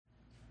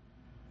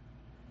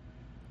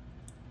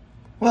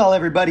Well,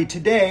 everybody,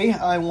 today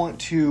I want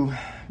to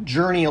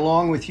journey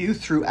along with you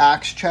through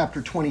Acts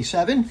chapter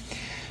 27,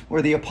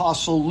 where the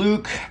Apostle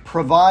Luke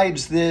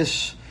provides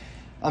this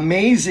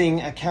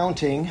amazing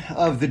accounting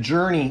of the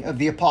journey of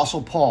the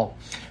Apostle Paul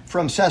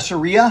from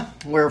Caesarea,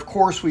 where, of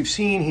course, we've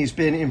seen he's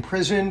been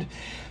imprisoned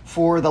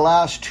for the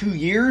last 2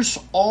 years,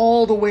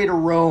 all the way to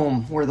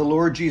Rome, where the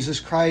Lord Jesus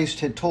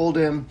Christ had told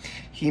him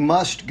he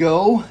must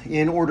go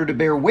in order to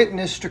bear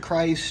witness to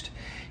Christ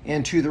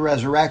and to the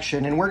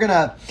resurrection. And we're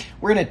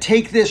gonna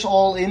take this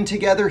all in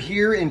together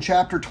here in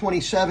chapter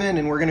 27,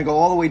 and we're gonna go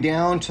all the way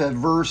down to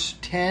verse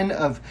 10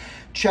 of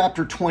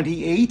chapter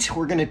 28.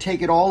 We're gonna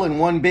take it all in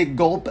one big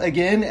gulp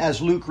again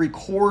as Luke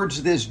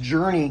records this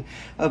journey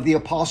of the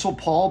Apostle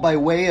Paul by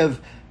way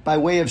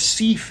of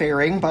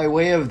seafaring, by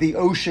way of the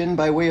ocean,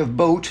 by way of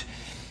boat.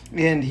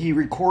 And he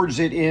records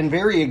it in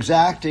very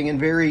exacting and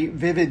very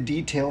vivid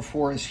detail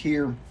for us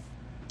here.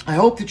 I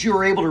hope that you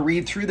are able to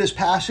read through this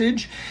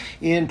passage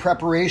in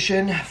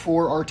preparation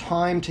for our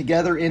time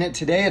together in it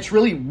today. It's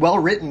really well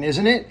written,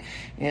 isn't it?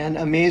 And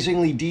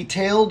amazingly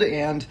detailed,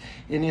 and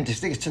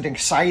it's an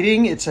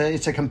exciting, it's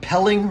a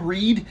compelling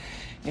read.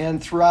 And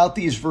throughout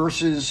these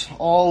verses,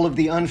 all of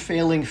the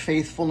unfailing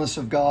faithfulness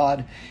of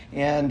God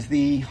and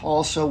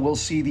also we'll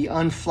see the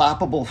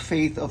unflappable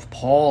faith of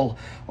Paul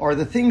are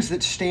the things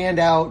that stand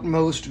out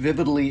most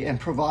vividly and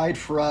provide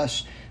for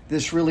us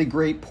this really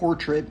great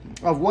portrait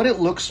of what it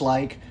looks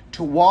like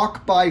to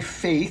walk by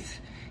faith,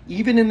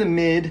 even in the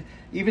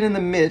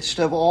midst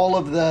of all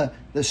of the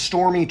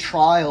stormy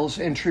trials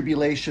and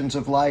tribulations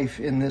of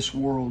life in this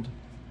world.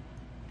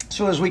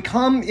 So as we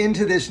come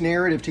into this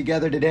narrative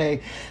together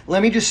today,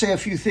 let me just say a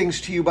few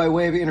things to you by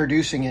way of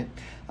introducing it.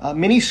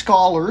 Many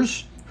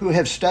scholars who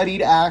have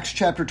studied Acts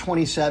chapter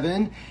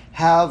 27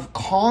 have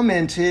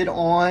commented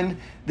on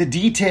the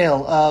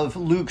detail of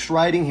Luke's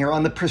writing here,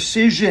 on the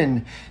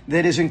precision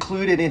that is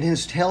included in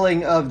his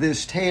telling of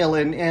this tale,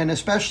 and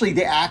especially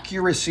the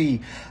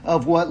accuracy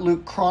of what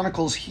Luke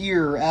chronicles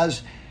here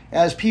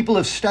as people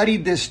have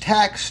studied this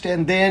text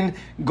and then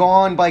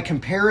gone by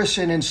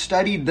comparison and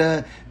studied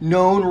the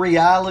known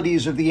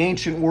realities of the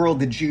ancient world,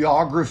 the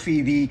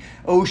geography, the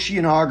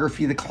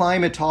oceanography, the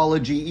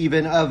climatology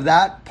even of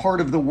that part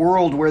of the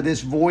world where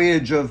this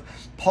voyage of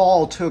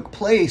Paul took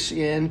place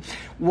in.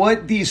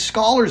 What these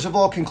scholars have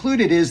all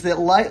concluded is that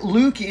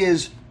Luke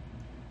is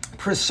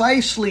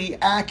precisely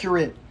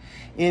accurate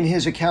in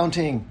his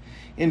accounting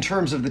in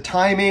terms of the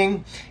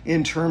timing,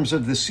 in terms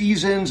of the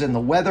seasons and the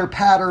weather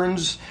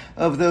patterns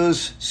of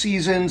those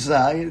seasons,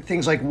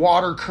 things like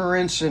water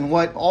currents and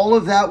what all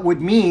of that would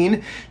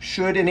mean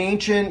should an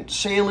ancient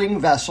sailing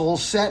vessel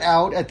set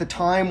out at the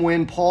time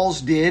when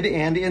Paul's did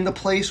and in the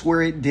place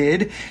where it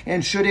did,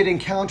 and should it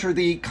encounter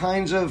the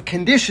kinds of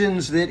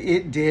conditions that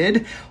it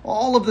did.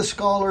 All of the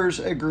scholars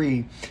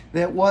agree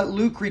that what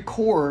Luke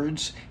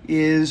records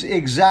is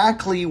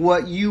exactly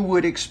what you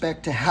would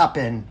expect to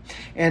happen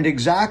and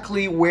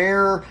exactly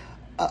where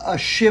a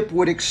ship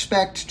would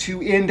expect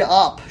to end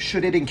up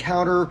should it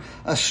encounter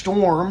a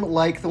storm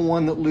like the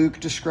one that Luke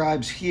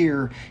describes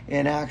here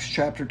in Acts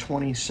chapter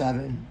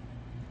 27.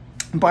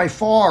 By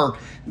far,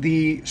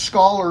 the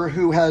scholar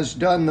who has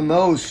done the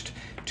most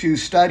to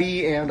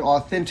study and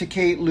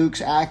authenticate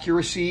Luke's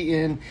accuracy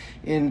in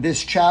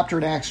this chapter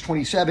in Acts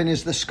 27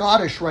 is the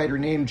Scottish writer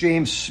named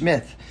James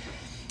Smith.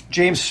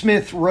 James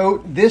Smith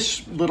wrote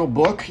this little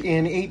book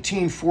in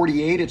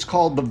 1848. It's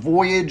called The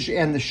Voyage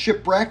and the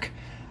Shipwreck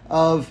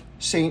of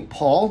St.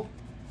 Paul,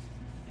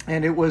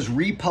 and it was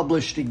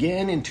republished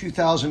again in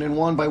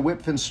 2001 by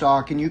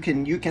Whitfenstock, and you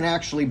can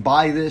actually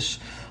buy this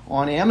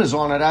on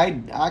Amazon. And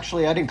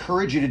I'd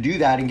encourage you to do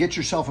that and get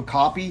yourself a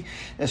copy,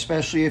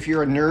 especially if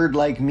you're a nerd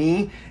like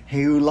me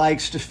who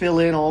likes to fill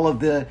in all of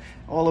the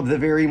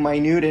very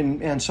minute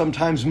and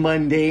sometimes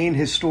mundane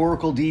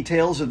historical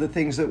details of the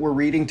things that we're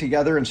reading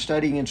together and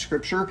studying in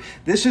Scripture.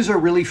 This is a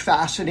really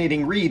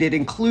fascinating read. It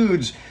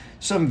includes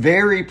some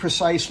very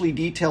precisely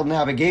detailed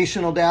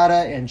navigational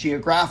data and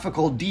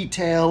geographical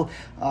detail.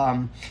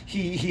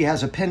 He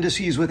has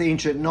appendices with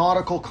ancient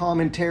nautical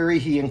commentary.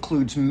 He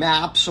includes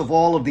maps of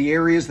all of the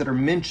areas that are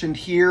mentioned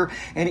here.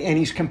 And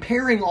he's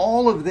comparing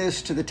all of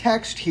this to the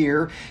text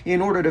here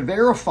in order to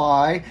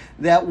verify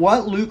that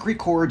what Luke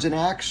records in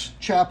Acts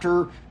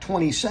chapter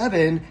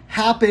 27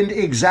 happened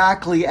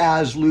exactly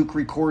as Luke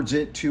records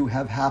it to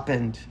have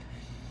happened.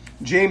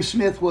 James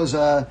Smith was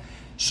a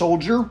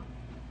soldier.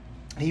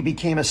 He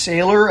became a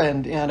sailor,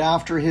 and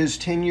after his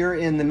tenure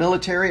in the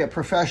military, a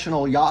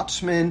professional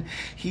yachtsman.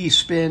 He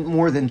spent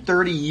more than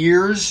 30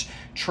 years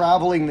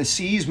traveling the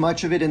seas,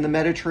 much of it in the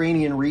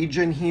Mediterranean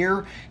region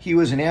here. He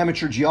was an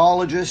amateur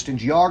geologist in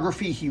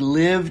geography. He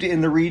lived in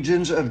the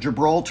regions of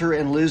Gibraltar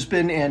and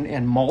Lisbon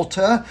and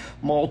Malta.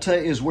 Malta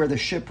is where the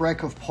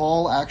shipwreck of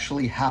Paul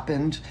actually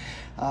happened.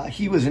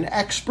 He was an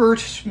expert,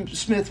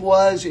 Smith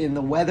was, in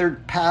the weather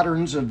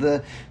patterns of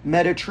the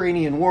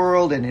Mediterranean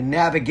world and in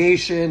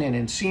navigation and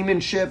in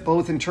seamanship,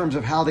 both in terms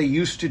of how they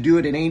used to do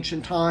it in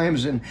ancient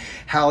times and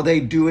how they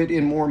do it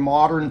in more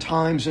modern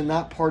times in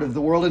that part of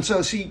the world. And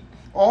so, see,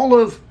 all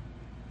of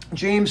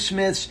James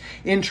Smith's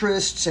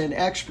interests and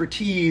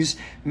expertise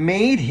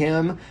made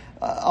him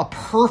a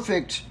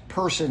perfect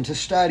person to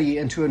study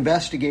and to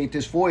investigate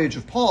this voyage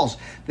of Paul's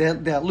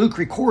that Luke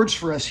records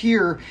for us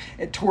here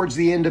towards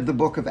the end of the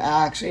book of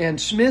Acts. And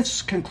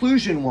Smith's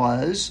conclusion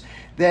was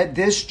that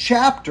this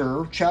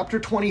chapter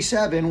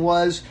 27,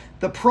 was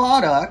the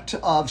product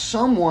of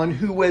someone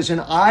who was an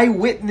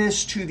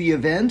eyewitness to the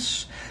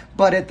events,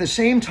 but at the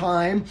same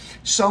time,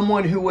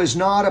 someone who was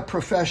not a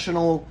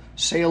professional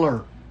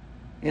sailor.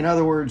 In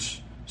other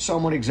words,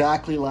 someone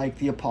exactly like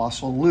the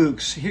Apostle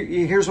Luke.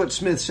 Here's what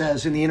Smith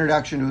says in the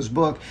introduction to his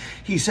book.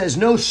 He says,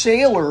 "No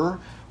sailor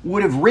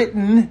would have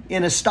written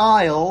in a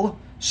style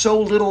so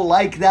little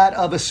like that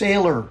of a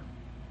sailor,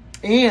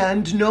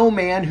 and no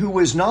man who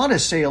was not a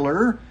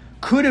sailor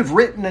could have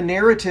written a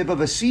narrative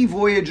of a sea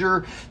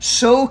voyager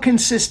so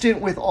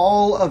consistent with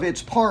all of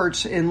its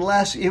parts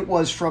unless it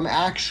was from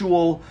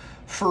actual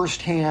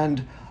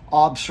firsthand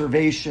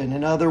observation."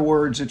 In other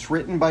words, it's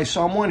written by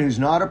someone who's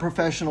not a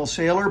professional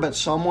sailor, but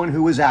someone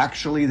who was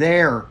actually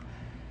there.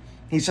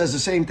 He says the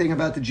same thing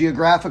about the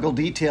geographical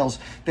details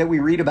that we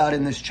read about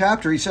in this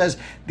chapter. He says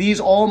these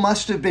all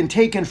must have been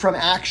taken from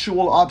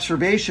actual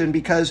observation,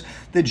 because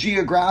the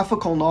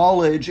geographical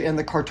knowledge and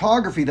the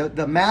cartography,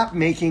 the map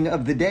making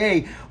of the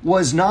day,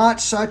 was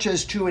not such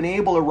as to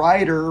enable a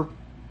writer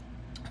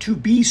to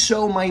be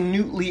so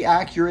minutely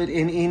accurate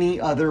in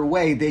any other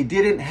way. They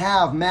didn't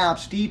have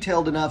maps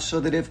detailed enough so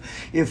that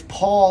if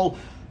Paul,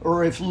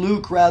 or if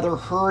Luke rather,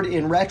 heard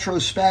in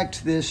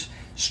retrospect this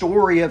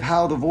story of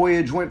how the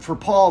voyage went for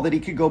Paul, that he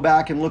could go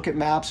back and look at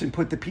maps and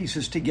put the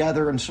pieces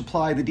together and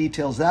supply the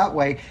details that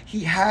way.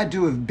 He had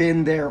to have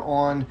been there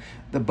on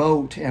the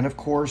boat. And of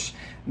course,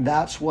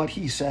 that's what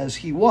he says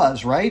he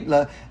was, right?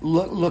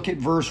 Look at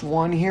verse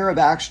 1 here of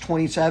Acts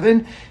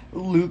 27.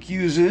 Luke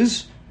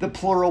uses the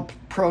plural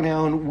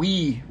pronoun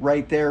we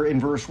right there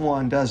in verse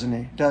 1, doesn't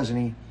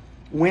he?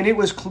 "When it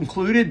was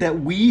concluded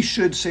that we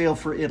should sail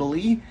for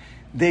Italy,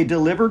 they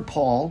delivered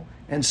Paul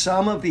and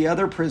some of the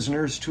other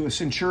prisoners to a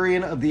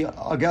centurion of the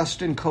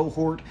Augustan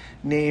cohort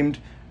named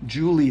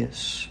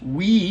Julius."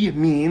 We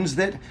means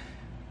that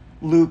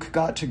Luke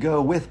got to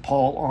go with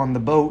Paul on the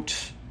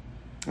boat.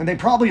 And they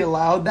probably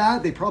allowed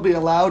that. They probably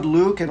allowed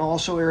Luke and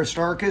also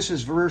Aristarchus,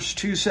 as verse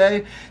 2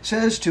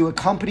 says, to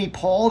accompany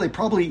Paul. They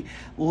probably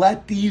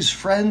let these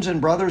friends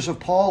and brothers of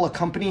Paul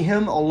accompany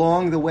him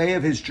along the way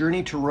of his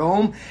journey to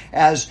Rome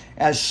as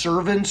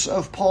servants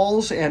of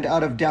Paul's and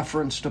out of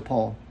deference to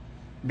Paul.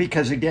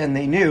 Because again,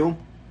 they knew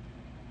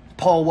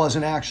Paul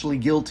wasn't actually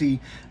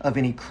guilty of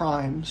any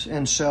crimes,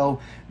 and so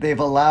they've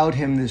allowed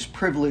him this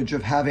privilege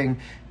of having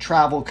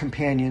travel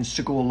companions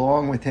to go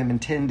along with him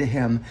and tend to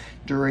him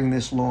during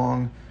this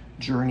long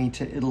journey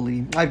to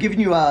Italy. I've given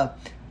you a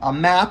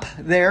map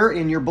there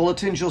in your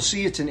bulletins. You'll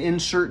see it's an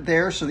insert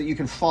there so that you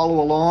can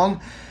follow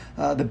along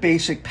the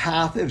basic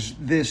path of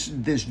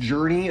this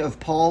journey of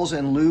Paul's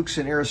and Luke's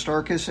and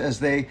Aristarchus as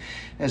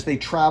they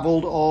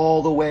traveled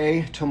all the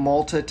way to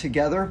Malta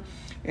together.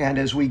 And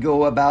as we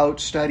go about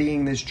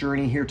studying this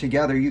journey here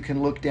together, you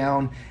can look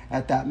down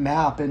at that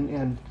map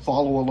and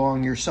follow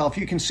along yourself.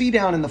 You can see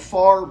down in the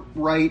far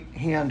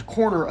right-hand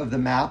corner of the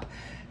map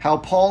how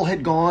Paul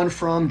had gone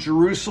from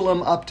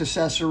Jerusalem up to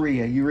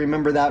Caesarea. You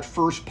remember that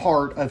first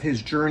part of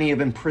his journey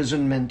of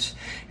imprisonment.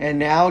 And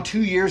now,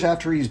 2 years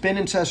after he's been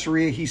in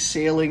Caesarea, he's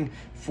sailing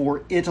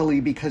for Italy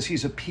because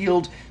he's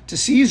appealed to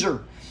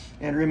Caesar.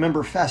 And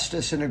remember,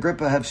 Festus and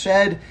Agrippa have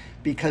said,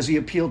 because he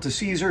appealed to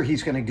Caesar,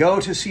 he's going to go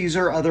to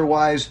Caesar.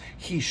 Otherwise,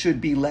 he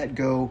should be let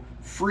go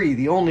free.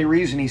 The only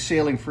reason he's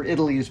sailing for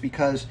Italy is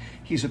because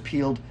he's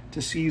appealed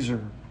to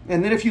Caesar.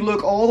 And then if you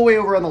look all the way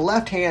over on the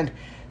left-hand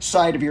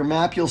side of your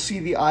map, you'll see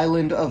the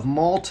island of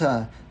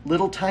Malta,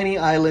 little tiny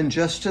island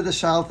just to the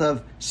south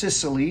of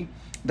Sicily.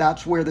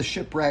 That's where the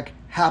shipwreck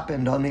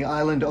happened, on the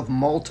island of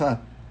Malta,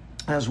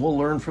 as we'll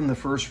learn from the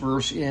first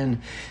verse in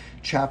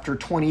chapter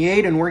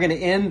 28, and we're going to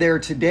end there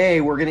today.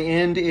 We're going to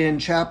end in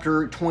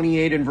chapter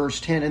 28 and verse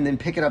 10, and then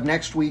pick it up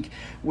next week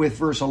with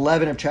verse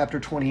 11 of chapter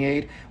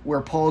 28,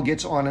 where Paul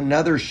gets on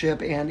another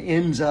ship and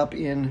ends up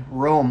in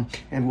Rome.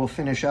 And we'll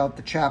finish out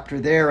the chapter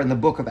there and the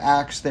book of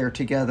Acts there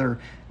together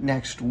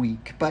next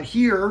week. But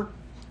here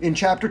in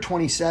chapter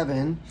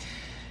 27,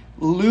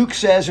 Luke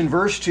says in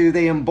verse 2,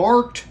 they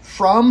embarked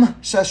from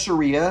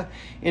Caesarea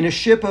in a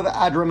ship of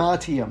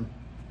Adramyttium.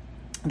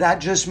 That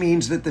just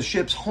means that the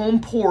ship's home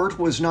port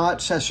was not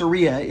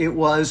Caesarea. It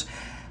was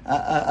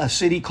a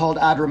city called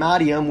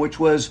Adramyttium, which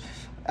was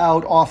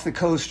out off the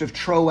coast of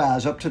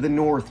Troas, up to the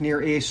north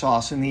near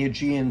Assos in the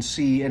Aegean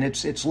Sea. And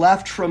it's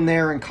left from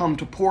there and come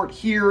to port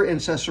here in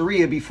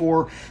Caesarea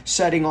before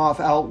setting off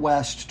out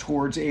west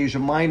towards Asia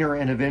Minor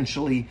and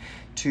eventually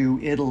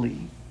to Italy.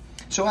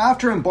 So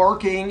after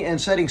embarking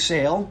and setting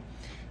sail,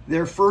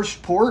 their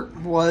first port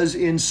was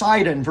in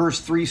Sidon,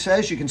 verse 3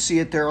 says. You can see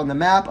it there on the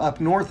map,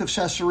 up north of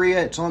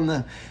Caesarea. It's on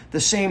the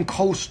same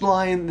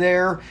coastline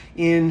there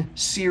in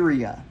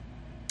Syria.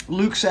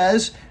 Luke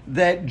says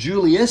that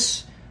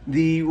Julius,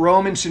 the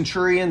Roman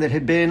centurion that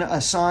had been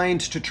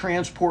assigned to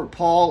transport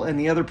Paul and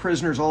the other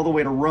prisoners all the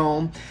way to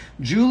Rome,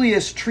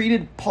 Julius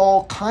treated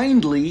Paul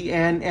kindly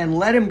and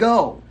let him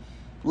go.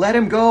 Let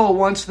him go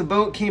once the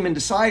boat came into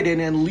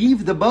Sidon, and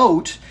leave the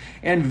boat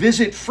and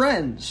visit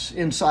friends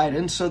in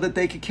Sidon so that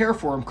they could care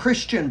for him.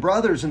 Christian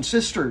brothers and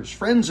sisters,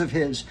 friends of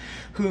his,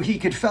 who he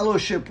could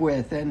fellowship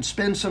with and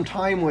spend some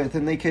time with,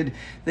 and they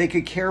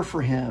could care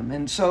for him.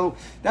 And so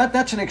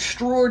that's an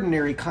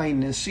extraordinary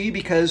kindness, see,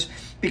 because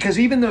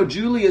even though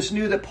Julius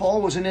knew that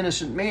Paul was an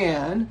innocent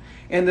man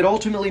and that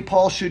ultimately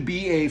Paul should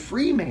be a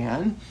free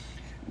man,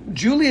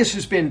 Julius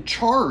has been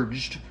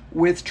charged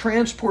with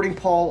transporting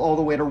Paul all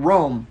the way to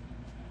Rome.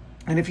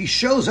 And if he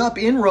shows up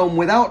in Rome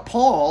without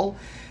Paul,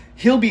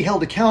 he'll be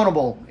held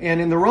accountable. And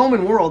in the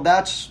Roman world,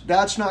 that's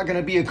not going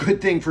to be a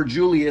good thing for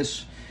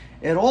Julius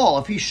at all.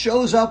 If he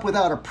shows up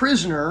without a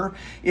prisoner,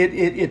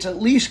 it's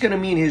at least going to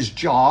mean his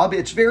job.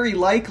 It's very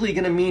likely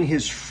going to mean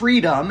his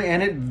freedom,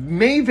 and it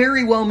may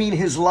very well mean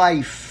his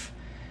life.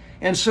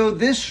 And so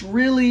this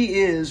really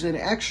is an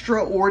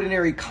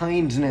extraordinary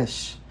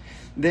kindness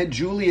that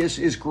Julius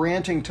is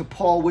granting to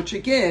Paul, which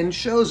again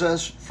shows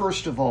us,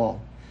 first of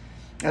all,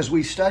 as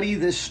we study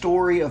this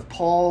story of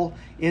Paul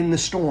in the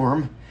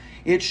storm,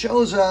 it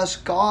shows us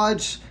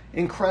God's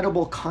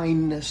incredible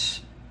kindness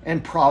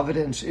and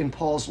providence in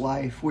Paul's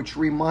life, which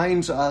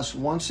reminds us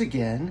once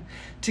again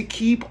to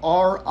keep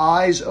our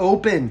eyes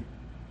open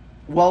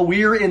while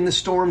we're in the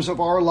storms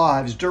of our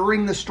lives,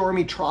 during the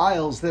stormy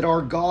trials that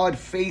our God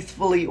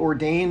faithfully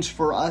ordains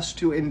for us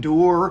to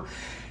endure.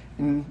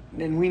 And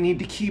we need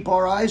to keep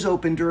our eyes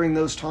open during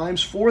those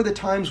times, for the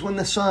times when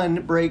the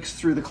sun breaks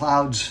through the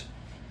clouds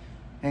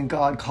and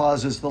God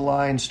causes the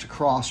lines to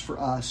cross for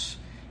us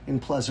in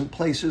pleasant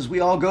places.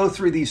 We all go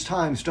through these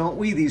times, don't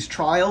we? These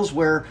trials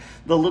where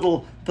the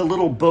little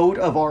boat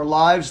of our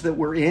lives that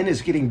we're in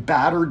is getting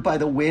battered by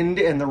the wind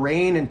and the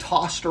rain and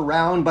tossed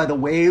around by the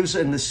waves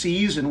and the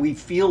seas, and we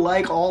feel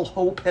like all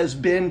hope has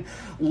been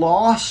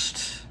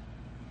lost.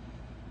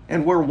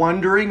 And we're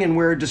wondering and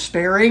we're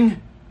despairing.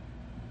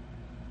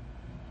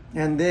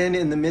 And then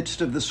in the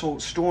midst of the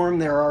storm,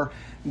 there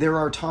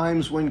are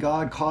times when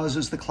God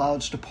causes the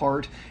clouds to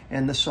part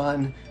and the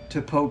sun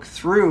to poke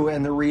through.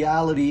 And the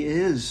reality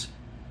is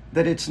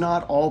that it's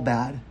not all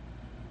bad.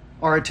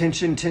 Our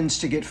attention tends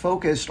to get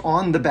focused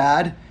on the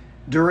bad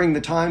during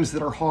the times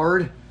that are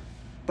hard,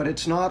 but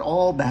it's not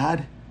all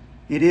bad.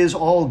 It is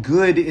all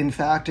good, in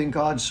fact, in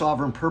God's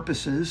sovereign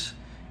purposes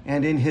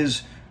and in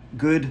his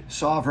good,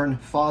 sovereign,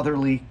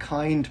 fatherly,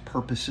 kind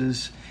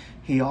purposes.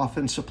 He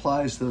often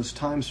supplies those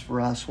times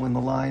for us when the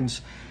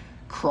lines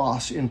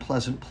cross in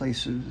pleasant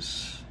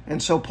places.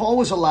 And so Paul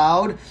was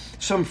allowed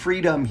some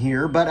freedom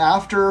here, but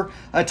after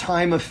a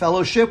time of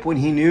fellowship, when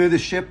he knew the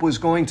ship was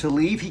going to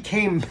leave, he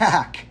came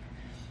back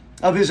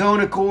of his own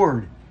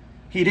accord.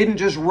 He didn't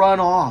just run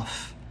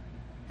off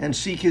and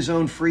seek his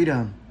own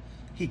freedom.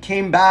 He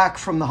came back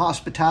from the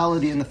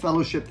hospitality and the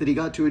fellowship that he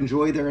got to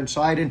enjoy there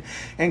inside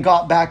and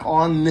got back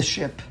on the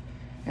ship.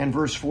 And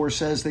verse 4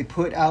 says they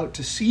put out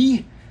to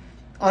sea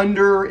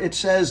under, it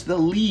says, the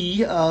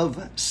lee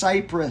of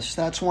Cyprus.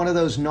 That's one of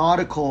those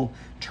nautical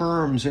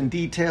terms and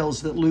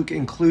details that Luke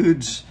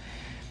includes.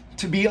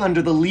 To be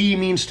under the lee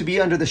means to be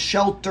under the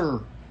shelter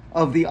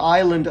of the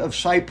island of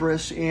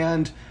Cyprus,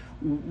 and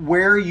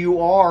where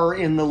you are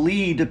in the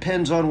lee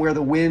depends on where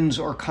the winds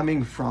are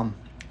coming from.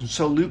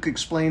 So Luke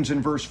explains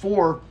in verse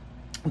 4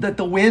 that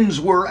the winds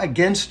were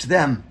against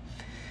them.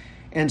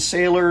 And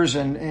sailors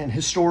and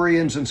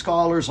historians and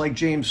scholars like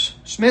James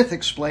Smith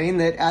explain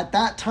that at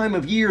that time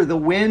of year, the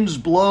winds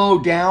blow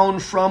down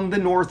from the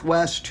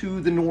northwest to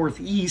the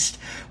northeast,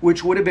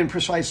 which would have been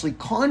precisely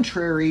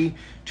contrary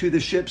to the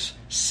ship's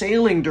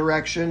sailing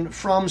direction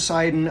from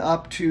Sidon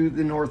up to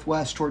the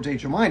northwest towards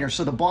Asia Minor.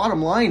 So the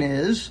bottom line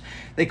is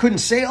they couldn't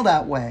sail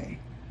that way.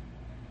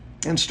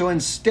 And so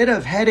instead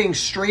of heading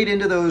straight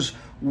into those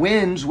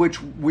winds, which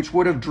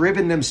would have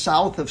driven them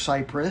south of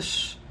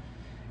Cyprus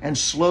and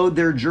slowed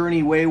their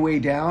journey way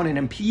down and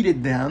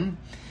impeded them,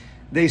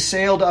 they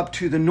sailed up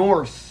to the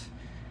north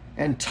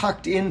and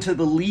tucked into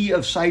the lee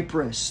of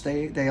Cyprus.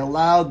 They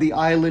allowed the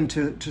island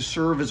to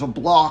serve as a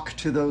block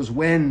to those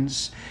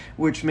winds,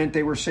 which meant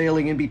they were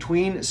sailing in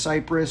between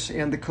Cyprus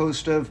and the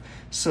coast of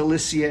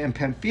Cilicia and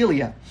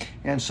Pamphylia.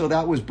 And so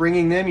that was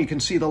bringing them, you can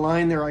see the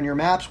line there on your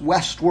maps,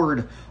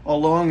 westward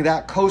along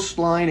that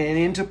coastline and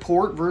into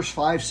port, verse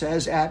 5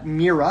 says, at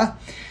Myra.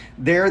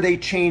 There they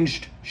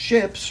changed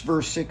ships,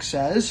 verse 6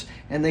 says,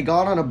 and they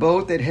got on a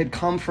boat that had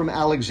come from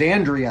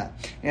Alexandria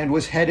and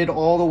was headed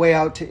all the way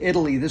out to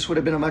Italy. This would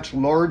have been a much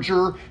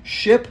larger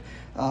ship,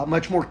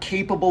 much more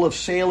capable of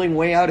sailing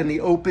way out in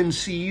the open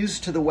seas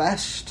to the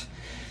west.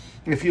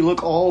 If you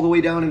look all the way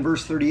down in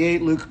verse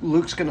 38,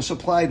 Luke's going to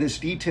supply this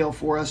detail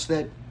for us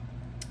that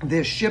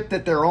this ship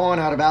that they're on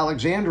out of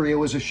Alexandria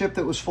was a ship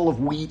that was full of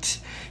wheat.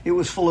 It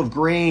was full of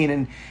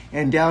grain.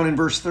 And down in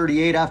verse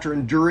 38, after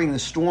enduring the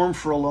storm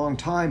for a long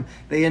time,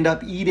 they end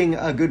up eating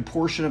a good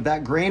portion of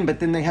that grain, but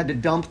then they had to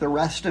dump the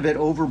rest of it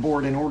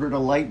overboard in order to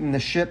lighten the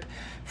ship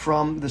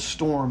from the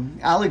storm.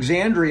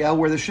 Alexandria,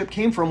 where the ship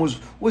came from,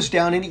 was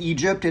down in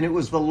Egypt, and it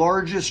was the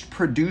largest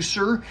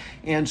producer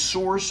and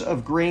source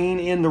of grain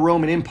in the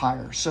Roman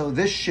Empire. So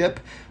this ship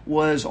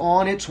was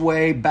on its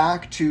way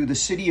back to the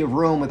city of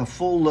Rome with a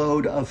full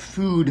load of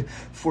food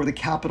for the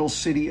capital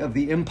city of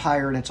the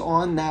empire. And it's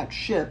on that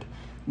ship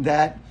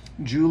that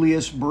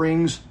Julius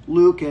brings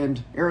Luke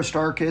and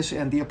Aristarchus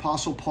and the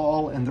Apostle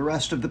Paul and the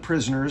rest of the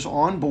prisoners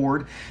on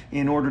board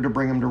in order to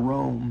bring them to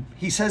Rome.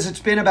 He says it's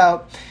been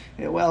about,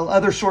 well,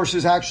 other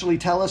sources actually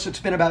tell us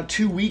it's been about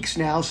 2 weeks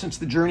now since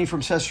the journey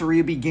from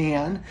Caesarea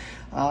began.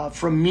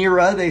 From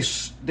Myra,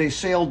 they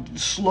sailed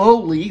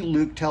slowly,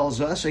 Luke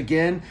tells us,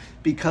 again,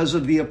 because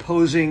of the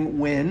opposing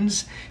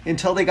winds,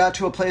 until they got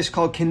to a place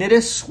called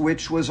Cnidus,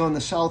 which was on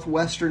the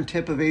southwestern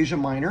tip of Asia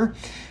Minor.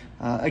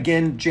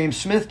 Again, James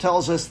Smith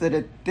tells us that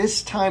at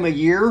this time of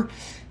year,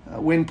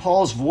 when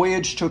Paul's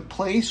voyage took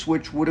place,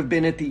 which would have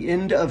been at the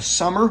end of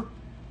summer,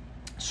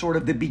 sort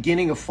of the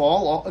beginning of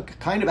fall,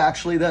 kind of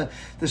actually the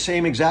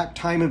same exact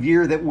time of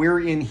year that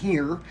we're in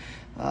here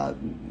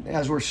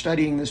as we're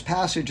studying this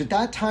passage. At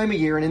that time of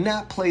year and in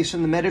that place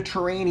in the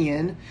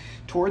Mediterranean,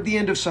 toward the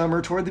end of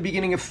summer, toward the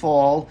beginning of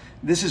fall,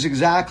 this is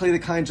exactly the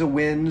kinds of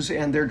winds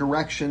and their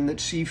direction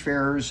that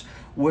seafarers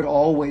would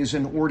always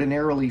and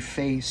ordinarily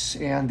face.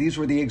 And these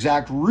were the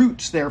exact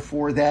routes,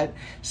 therefore, that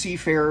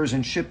seafarers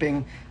and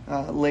shipping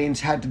lanes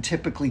had to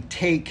typically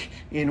take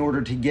in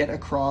order to get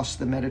across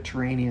the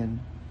Mediterranean.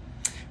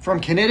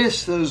 From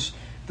Cnidus,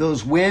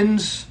 those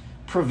winds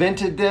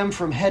prevented them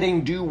from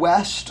heading due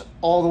west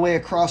all the way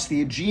across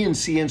the Aegean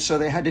Sea, and so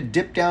they had to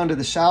dip down to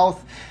the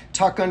south,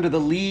 tuck under the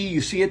lee.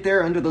 You see it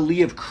there, under the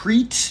lee of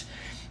Crete,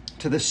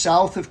 to the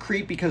south of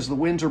Crete, because the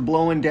winds are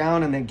blowing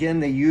down, and again,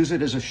 they use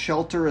it as a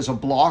shelter, as a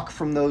block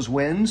from those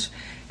winds.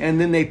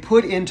 And then they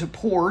put into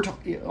port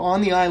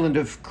on the island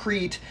of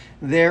Crete,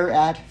 there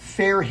at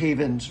Fair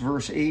Havens,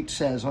 verse 8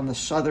 says, on the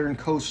southern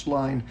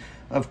coastline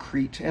of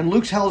Crete. And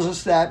Luke tells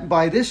us that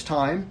by this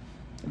time,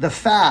 the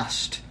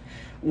fast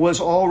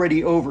was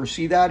already over.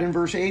 See that in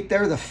verse 8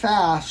 there? The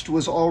fast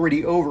was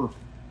already over.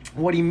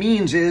 What he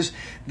means is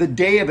the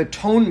Day of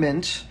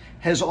Atonement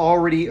has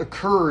already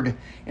occurred.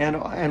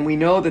 And we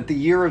know that the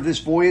year of this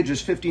voyage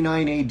is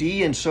 59 AD,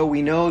 and so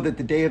we know that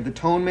the Day of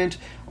Atonement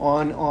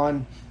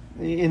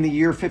in the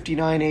year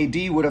 59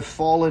 AD would have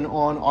fallen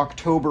on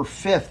October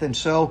 5th. And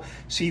so,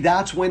 see,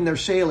 that's when they're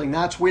sailing.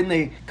 That's when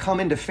they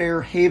come into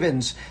Fair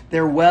Havens.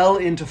 They're well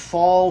into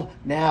fall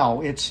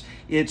now. It's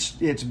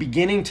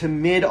beginning to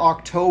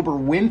mid-October.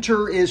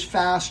 Winter is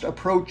fast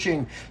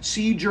approaching.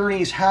 Sea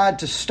journeys had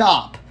to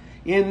stop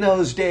in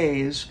those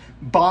days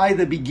by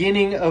the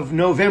beginning of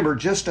November,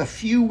 just a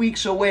few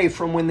weeks away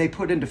from when they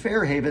put into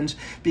Fair Havens,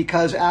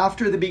 because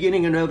after the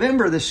beginning of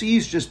November, the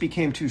seas just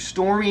became too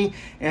stormy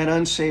and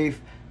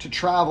unsafe to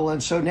travel.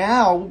 And so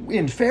now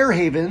in Fair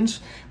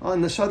Havens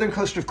on the southern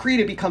coast of Crete,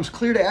 it becomes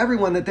clear to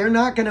everyone that they're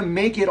not going to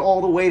make it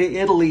all the way to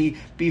Italy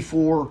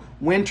before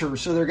winter.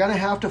 So they're going to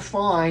have to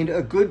find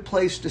a good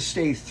place to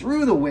stay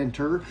through the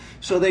winter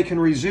so they can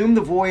resume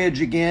the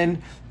voyage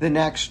again the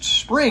next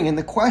spring. And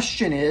the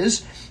question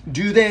is,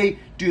 do they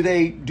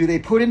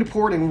put into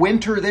port and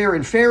winter there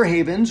in Fair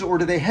Havens, or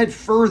do they head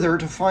further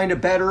to find a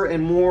better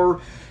and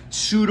more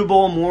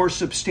suitable, more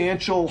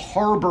substantial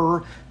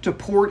harbor to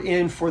port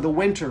in for the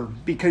winter?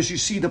 Because you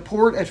see, the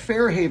port at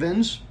Fair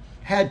Havens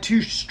had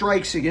two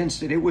strikes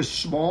against it. It was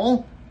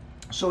small,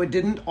 so it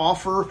didn't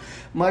offer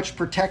much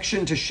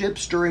protection to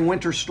ships during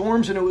winter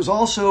storms, and it was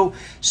also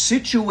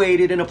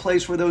situated in a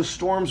place where those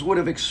storms would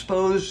have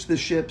exposed the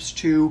ships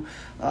to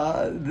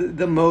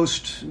the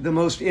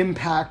most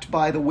impact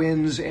by the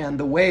winds and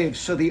the waves.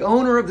 So the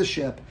owner of the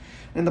ship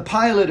and the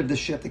pilot of the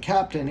ship, the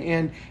captain,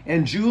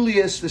 and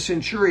Julius the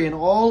centurion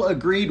all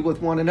agreed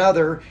with one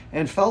another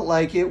and felt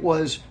like it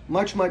was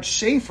much, much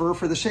safer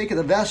for the sake of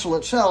the vessel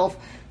itself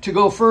to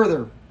go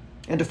further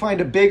and to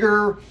find a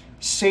bigger,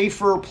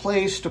 safer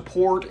place to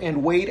port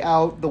and wait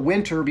out the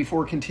winter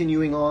before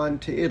continuing on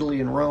to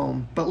Italy and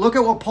Rome. But look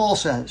at what Paul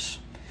says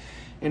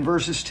in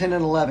verses 10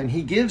 and 11.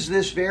 He gives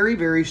this very,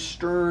 very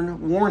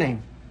stern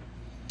warning.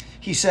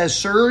 He says,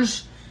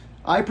 "Sirs,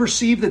 I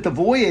perceive that the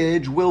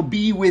voyage will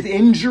be with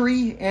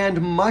injury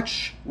and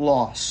much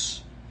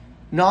loss,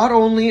 not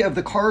only of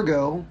the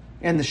cargo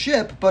and the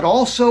ship, but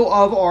also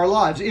of our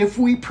lives. If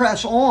we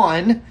press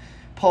on,"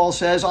 Paul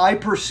says, "I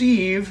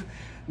perceive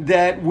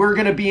that we're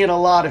going to be in a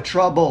lot of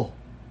trouble.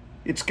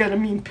 It's going to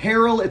mean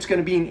peril, it's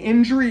going to mean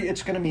injury,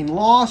 it's going to mean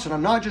loss." And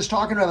I'm not just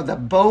talking about the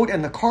boat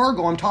and the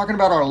cargo, I'm talking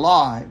about our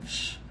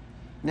lives.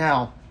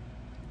 Now,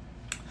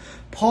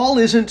 Paul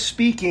isn't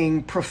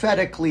speaking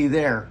prophetically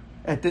there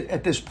at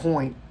this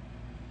point.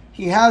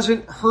 He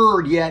hasn't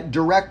heard yet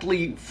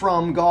directly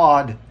from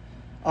God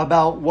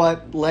about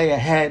what lay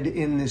ahead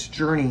in this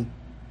journey.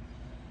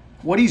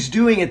 What he's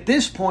doing at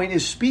this point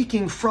is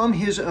speaking from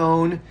his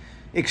own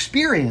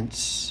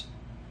experience.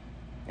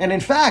 And in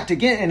fact,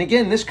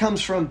 again, this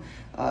comes from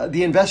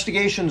the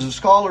investigations of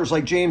scholars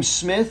like James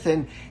Smith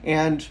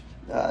and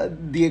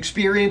the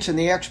experience and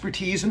the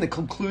expertise and the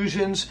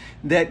conclusions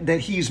that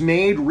he's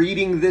made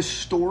reading this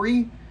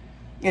story.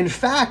 In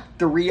fact,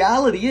 the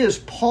reality is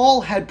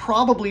Paul had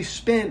probably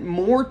spent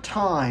more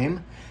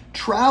time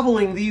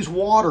traveling these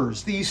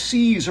waters, these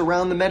seas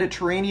around the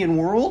Mediterranean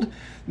world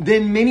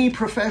than many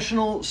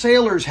professional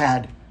sailors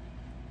had.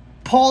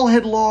 Paul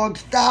had logged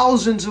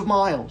thousands of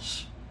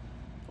miles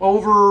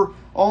over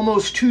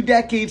almost 2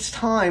 decades'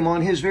 time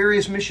on his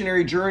various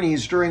missionary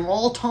journeys during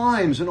all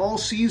times and all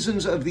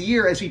seasons of the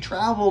year as he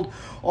traveled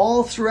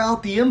all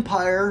throughout the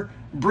empire,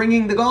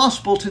 bringing the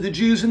gospel to the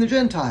Jews and the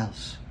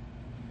Gentiles.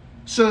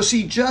 So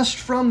see, just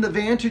from the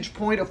vantage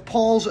point of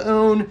Paul's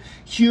own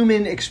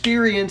human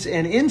experience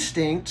and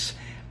instincts,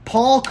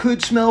 Paul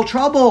could smell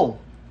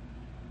trouble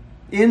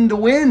in the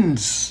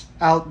winds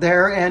out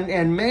there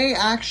and may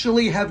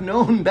actually have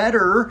known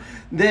better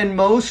than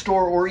most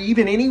or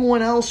even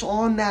anyone else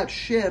on that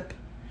ship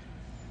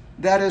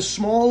that as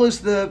small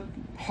as the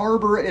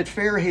harbor at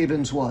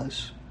Fairhavens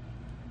was,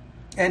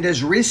 and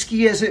as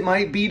risky as it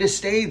might be to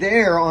stay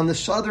there on the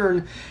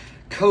southern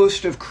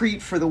coast of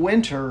Crete for the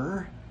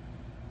winter,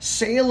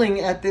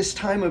 sailing at this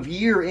time of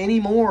year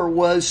anymore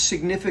was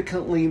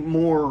significantly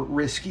more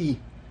risky.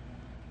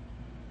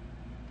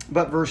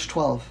 But verse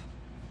 12,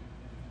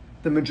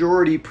 the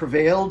majority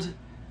prevailed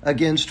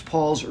against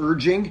Paul's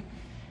urging,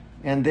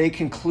 and they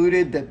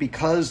concluded that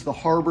because the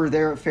harbor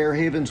there at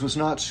Fairhavens was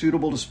not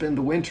suitable to spend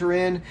the winter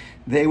in,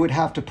 they would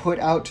have to put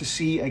out to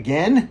sea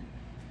again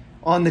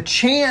on the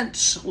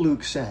chance,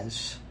 Luke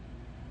says.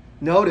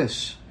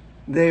 Notice,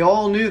 they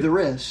all knew the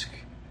risk.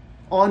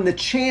 On the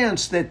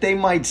chance that they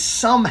might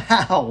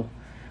somehow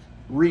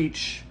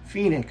reach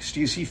Phoenix. Do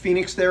you see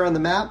Phoenix there on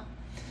the map?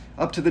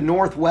 Up to the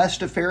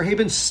northwest of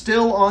Fairhaven,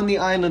 still on the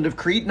island of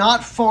Crete,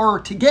 not far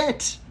to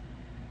get.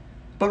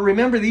 But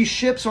remember, these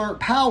ships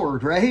aren't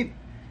powered, right?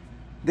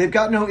 They've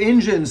got no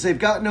engines, they've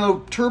got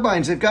no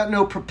turbines, they've got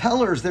no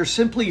propellers. They're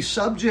simply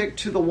subject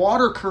to the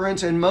water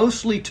currents and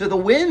mostly to the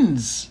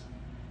winds.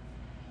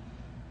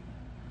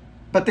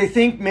 But they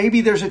think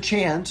maybe there's a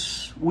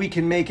chance we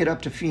can make it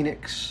up to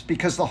Phoenix,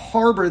 because the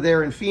harbor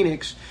there in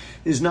Phoenix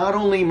is not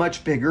only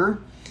much bigger,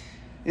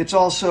 it's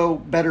also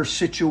better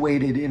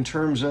situated in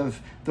terms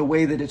of the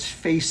way that it's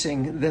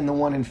facing than the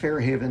one in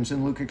Fairhavens.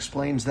 And Luke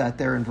explains that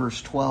there in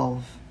verse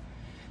 12.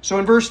 So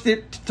in verse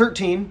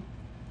 13,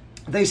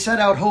 they set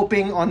out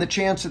hoping on the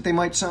chance that they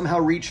might somehow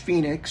reach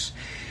Phoenix.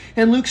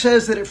 And Luke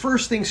says that at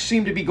first things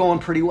seem to be going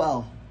pretty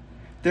well.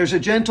 There's a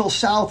gentle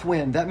south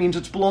wind. That means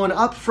it's blowing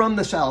up from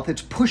the south.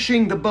 It's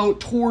pushing the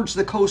boat towards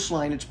the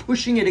coastline. It's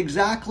pushing it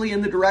exactly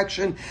in the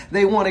direction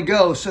they want to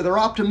go. So they're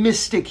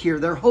optimistic here.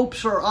 Their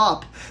hopes are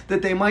up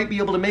that they might be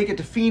able to make it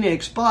to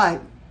Phoenix.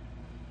 But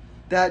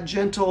that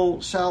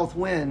gentle south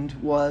wind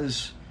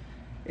was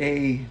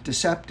a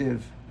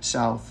deceptive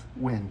south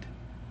wind.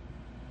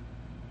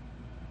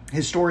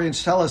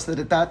 Historians tell us that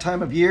at that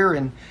time of year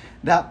in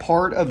that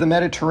part of the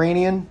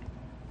Mediterranean,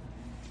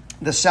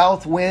 the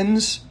south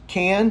winds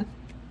can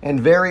and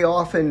very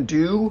often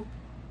do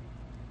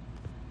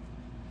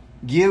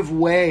give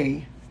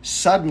way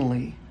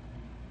suddenly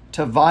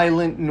to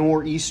violent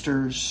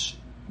nor'easters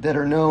that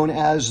are known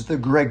as the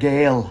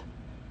Gregale,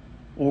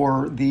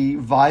 or the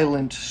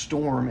violent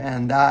storm.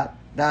 And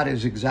that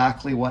is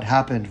exactly what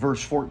happened.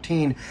 Verse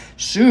 14,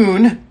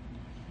 soon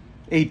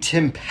a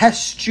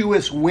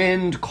tempestuous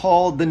wind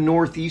called the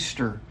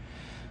northeaster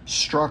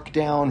struck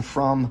down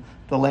from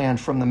the land,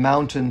 from the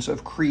mountains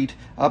of Crete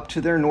up to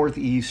their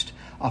northeast.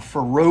 A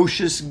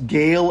ferocious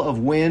gale of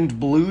wind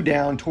blew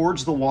down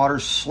towards the water,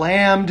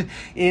 slammed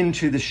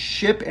into the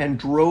ship, and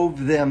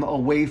drove them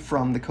away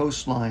from the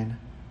coastline.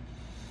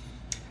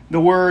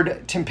 The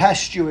word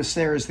tempestuous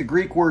there is the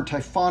Greek word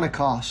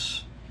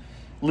typhonikos,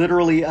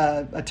 literally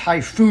a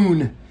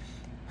typhoon,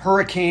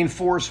 hurricane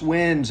force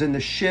winds, and the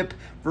ship,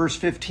 verse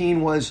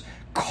 15, was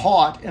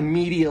caught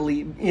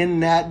immediately in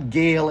that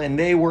gale, and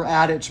they were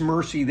at its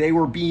mercy. They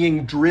were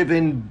being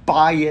driven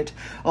by it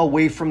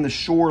away from the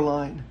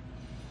shoreline.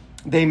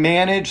 They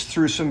managed,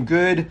 through some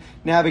good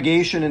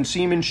navigation and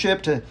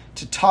seamanship, to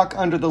tuck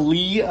under the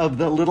lee of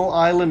the little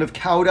island of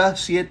Cauda.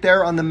 See it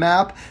there on the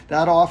map?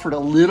 That offered a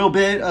little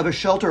bit of a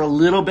shelter, a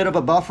little bit of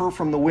a buffer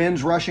from the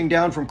winds rushing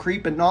down from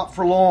Crete, but not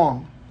for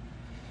long.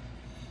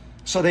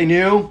 So they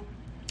knew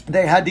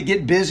they had to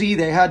get busy.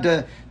 They had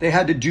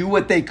to do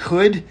what they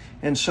could.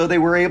 And so they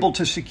were able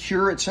to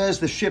secure, it says,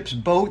 the ship's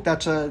boat.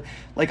 That's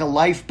like a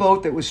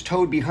lifeboat that was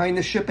towed behind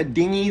the ship, a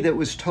dinghy that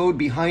was towed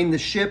behind the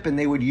ship. And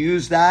they would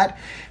use that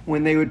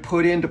when they would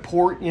put into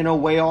port,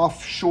 way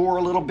offshore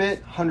a little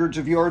bit, hundreds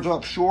of yards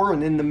offshore.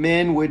 And then the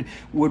men would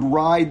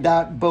ride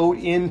that boat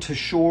into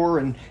shore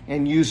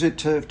and use it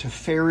to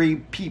ferry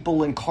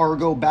people and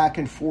cargo back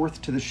and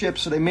forth to the ship.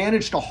 So they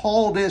managed to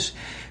haul this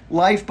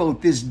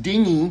lifeboat, this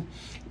dinghy,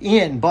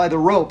 in by the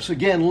ropes.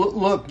 Again,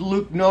 look,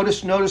 Luke,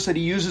 notice that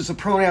he uses the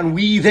pronoun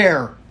we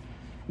there.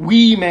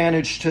 We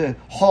managed to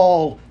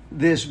haul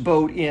this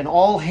boat in.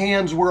 All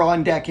hands were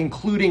on deck,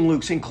 including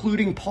Luke's,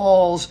 including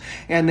Paul's,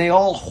 and they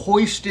all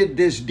hoisted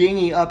this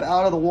dinghy up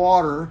out of the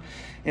water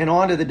and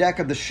onto the deck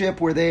of the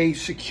ship where they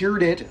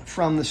secured it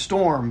from the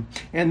storm.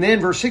 And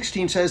then verse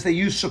 16 says they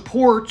used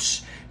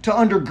supports to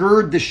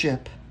undergird the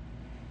ship.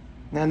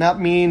 And that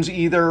means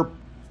either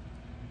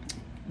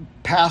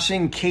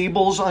passing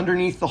cables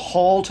underneath the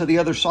hull to the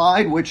other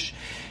side, which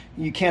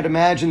you can't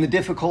imagine the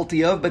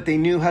difficulty of, but they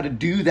knew how to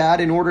do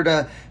that in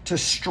order to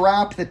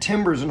strap the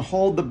timbers and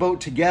hold the boat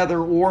together,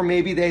 or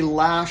maybe they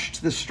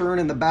lashed the stern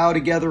and the bow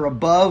together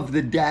above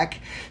the deck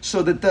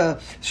so that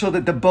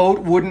the boat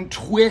wouldn't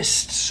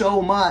twist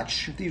so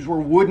much. These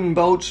were wooden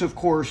boats, of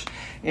course,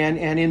 and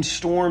in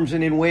storms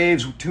and in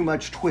waves, too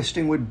much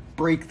twisting would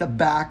break the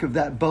back of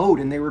that boat,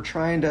 and they were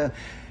trying to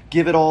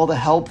give it all the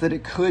help that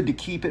it could to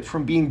keep it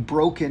from being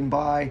broken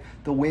by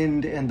the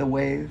wind and the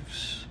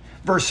waves.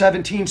 Verse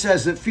 17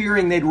 says that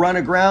fearing they'd run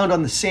aground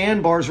on the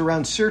sandbars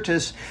around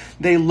Syrtis,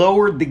 they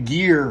lowered the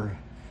gear.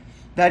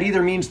 That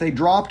either means they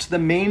dropped the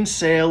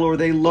mainsail or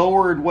they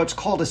lowered what's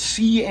called a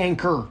sea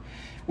anchor,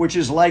 which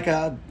is like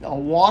a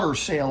water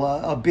sail,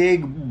 a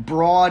big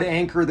broad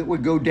anchor that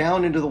would go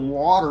down into the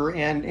water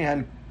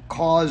and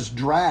cause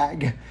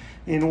drag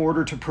in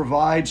order to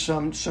provide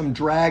some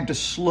drag to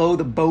slow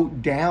the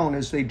boat down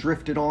as they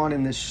drifted on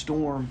in this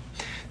storm.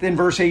 Then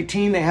verse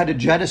 18, they had to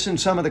jettison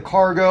some of the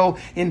cargo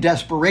in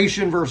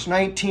desperation. Verse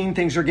 19,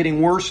 things are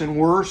getting worse and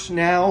worse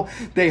now.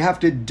 They have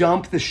to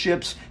dump the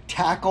ship's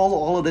tackle,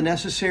 all of the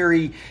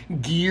necessary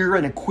gear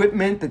and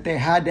equipment that they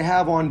had to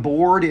have on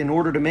board in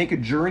order to make a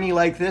journey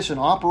like this and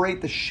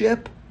operate the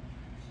ship.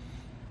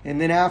 And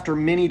then after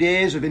many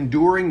days of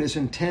enduring this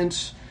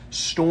intense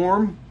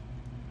storm,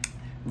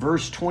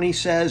 verse 20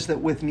 says that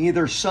with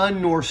neither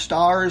sun nor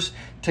stars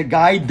to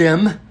guide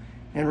them,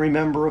 and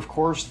remember, of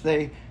course,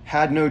 they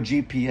had no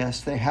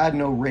GPS, they had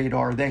no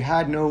radar, they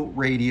had no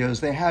radios,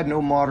 they had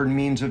no modern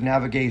means of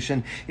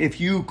navigation. If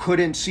you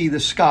couldn't see the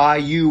sky,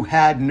 you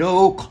had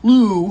no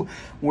clue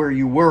where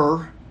you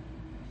were.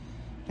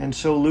 And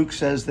so Luke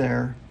says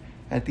there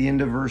at the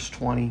end of verse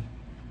 20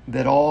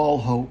 that all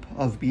hope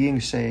of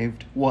being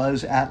saved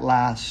was at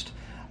last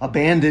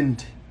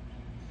abandoned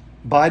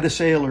by the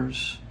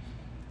sailors,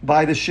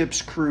 by the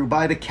ship's crew,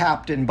 by the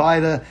captain, by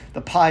the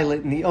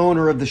pilot and the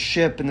owner of the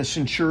ship and the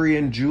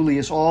centurion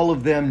Julius. All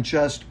of them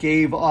just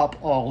gave up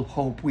all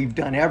hope. We've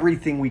done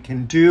everything we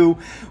can do.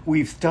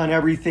 We've done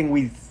everything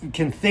we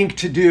can think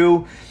to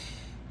do.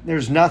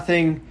 There's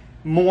nothing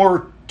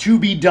more to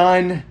be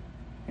done.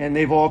 And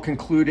they've all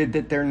concluded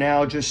that they're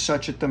now just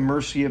such at the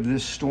mercy of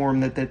this storm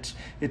that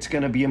it's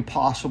going to be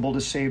impossible to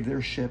save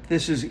their ship.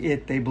 This is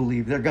it, they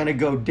believe. They're going to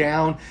go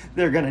down.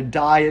 They're going to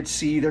die at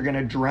sea. They're going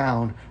to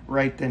drown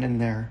right then and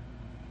there.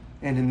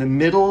 And in the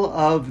middle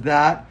of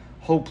that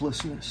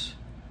hopelessness,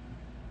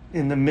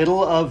 in the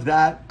middle of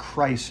that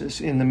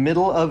crisis, in the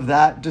middle of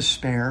that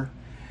despair,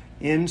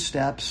 in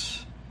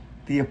steps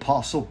the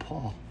Apostle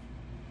Paul.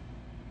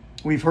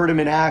 We've heard him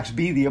in Acts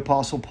be the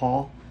Apostle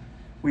Paul.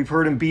 We've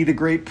heard him be the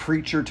great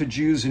preacher to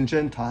Jews and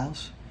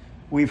Gentiles.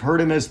 We've heard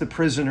him as the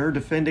prisoner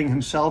defending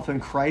himself and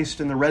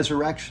Christ and the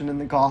resurrection and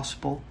the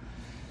gospel.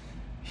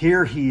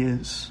 Here he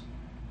is,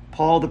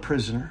 Paul the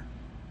prisoner,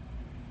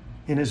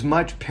 in as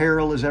much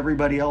peril as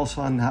everybody else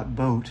on that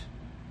boat.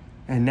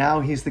 And now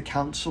he's the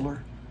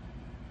counselor,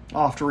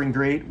 offering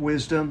great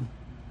wisdom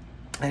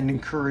and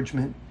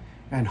encouragement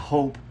and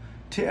hope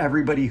to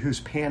everybody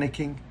who's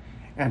panicking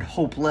and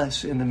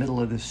hopeless in the middle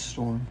of this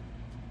storm.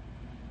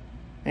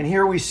 And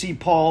here we see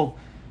Paul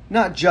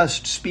not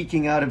just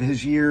speaking out of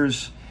his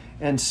years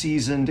and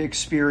seasoned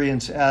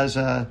experience as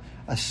a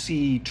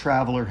sea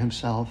traveler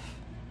himself.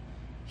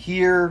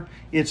 Here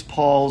it's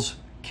Paul's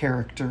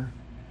character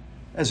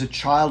as a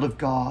child of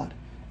God,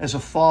 as a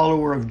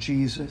follower of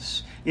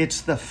Jesus.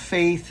 It's the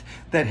faith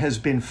that has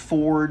been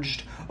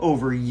forged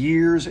over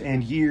years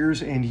and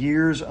years and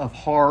years of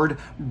hard,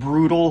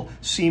 brutal,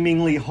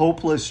 seemingly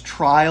hopeless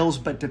trials,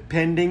 but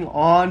depending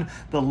on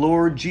the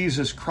Lord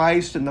Jesus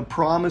Christ and the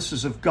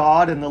promises of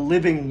God and the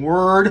living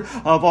word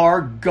of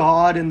our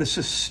God and the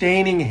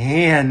sustaining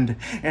hand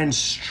and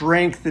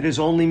strength that is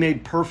only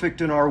made perfect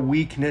in our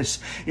weakness.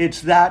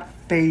 It's that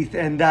faith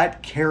and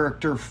that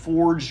character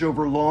forged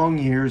over long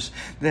years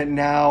that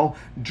now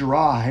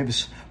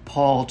drives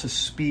Paul to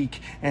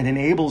speak and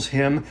enables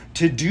him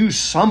to do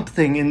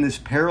something in this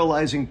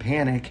paralyzing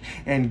panic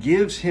and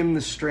gives him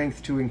the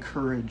strength to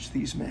encourage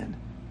these men,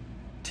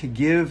 to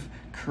give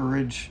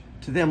courage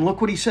to them.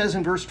 Look what he says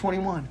in verse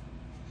 21.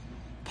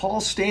 Paul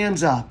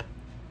stands up.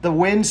 The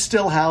wind's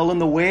still howling,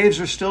 the waves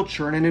are still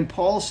churning, and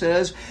Paul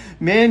says,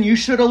 "Men, you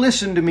should have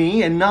listened to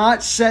me and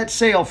not set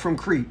sail from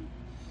Crete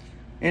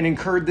and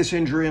incurred this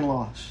injury and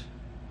loss."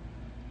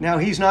 Now,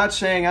 he's not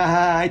saying,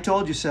 I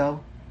told you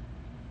so,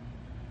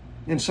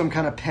 in some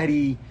kind of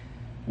petty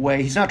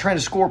way. He's not trying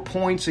to score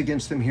points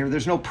against them here.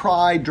 There's no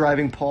pride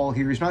driving Paul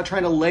here. He's not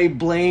trying to lay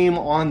blame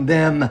on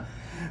them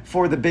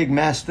for the big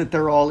mess that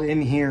they're all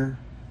in here.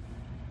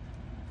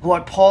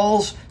 What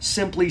Paul's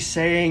simply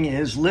saying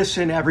is,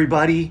 listen,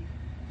 everybody,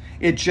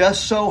 it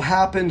just so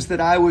happens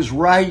that I was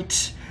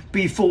right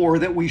before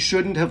that we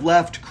shouldn't have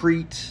left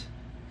Crete.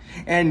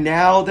 And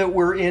now that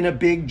we're in a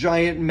big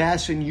giant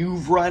mess and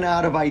you've run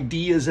out of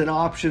ideas and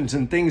options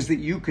and things that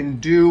you can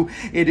do,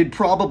 it'd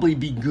probably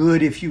be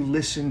good if you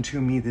listened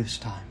to me this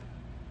time.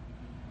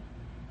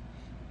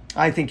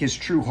 I think his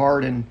true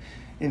heart and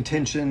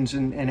intentions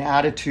and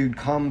attitude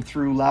come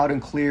through loud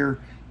and clear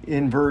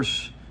in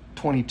verse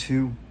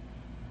 22.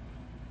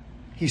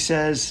 He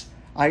says,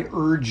 I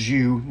urge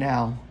you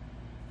now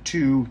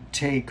to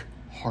take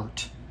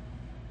heart.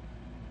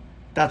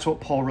 That's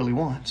what Paul really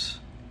wants.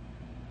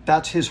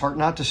 That's his heart.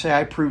 Not to say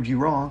I proved you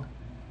wrong.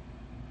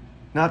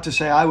 Not to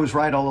say I was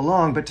right all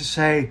along, but to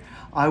say,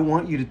 I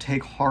want you to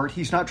take heart.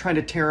 He's not trying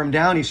to tear him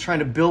down. He's trying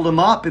to build him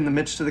up in the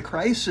midst of the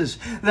crisis.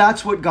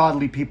 That's what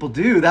godly people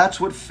do. That's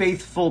what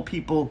faithful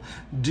people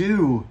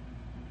do.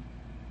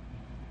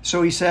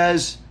 So he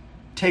says,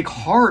 take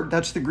heart.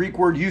 That's the Greek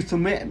word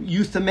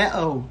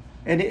euthymeo.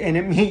 And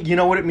it means, you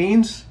know what it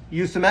means?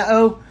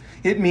 Euthymeo?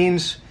 It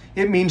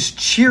means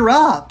cheer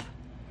up.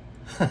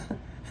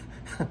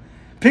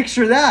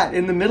 Picture that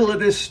in the middle of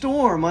this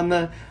storm, on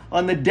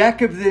the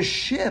deck of this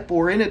ship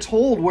or in its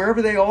hold,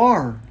 wherever they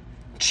are.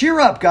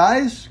 Cheer up,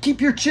 guys. Keep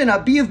your chin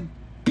up. Be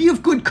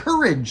of good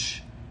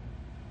courage.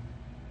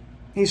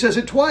 He says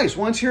it twice.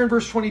 Once here in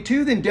verse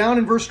 22, then down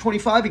in verse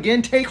 25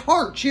 again. Take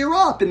heart. Cheer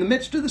up in the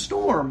midst of the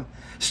storm,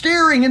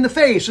 staring in the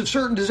face of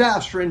certain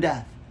disaster and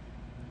death.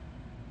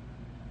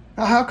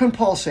 Now, how can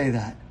Paul say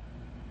that?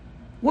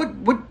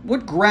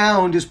 What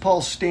ground is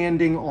Paul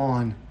standing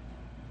on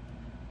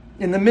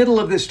in the middle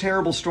of this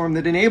terrible storm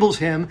that enables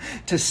him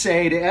to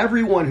say to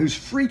everyone who's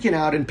freaking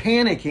out and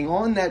panicking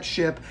on that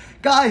ship,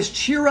 guys,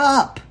 cheer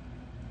up.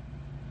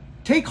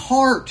 Take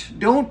heart.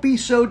 Don't be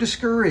so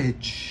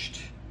discouraged.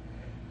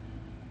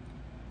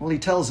 Well, he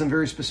tells them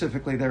very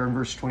specifically there in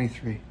verse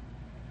 23.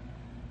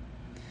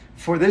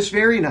 For this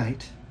very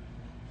night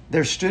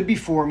there stood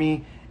before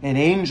me an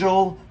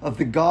angel of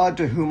the God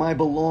to whom I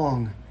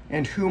belong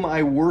and whom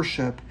I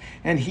worship.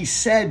 And he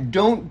said,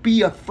 don't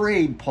be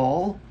afraid,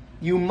 Paul.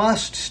 You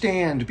must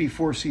stand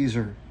before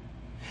Caesar.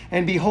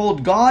 And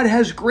behold, God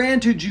has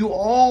granted you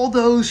all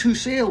those who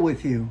sail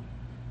with you.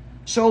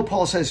 So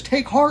Paul says,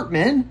 take heart,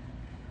 men,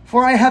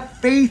 for I have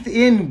faith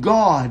in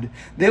God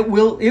that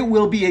it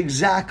will be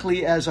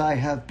exactly as I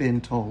have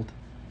been told.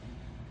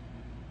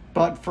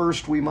 But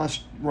first we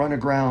must run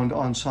aground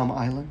on some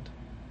island.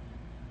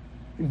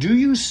 Do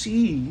you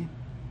see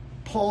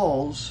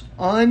Paul's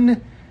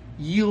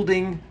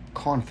unyielding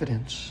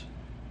confidence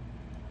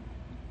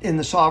in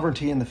the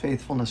sovereignty and the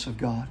faithfulness of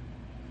God?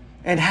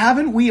 And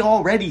haven't we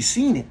already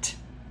seen it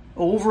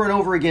over and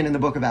over again in the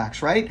book of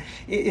Acts, right?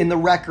 In the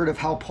record of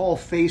how Paul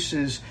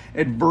faces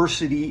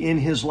adversity in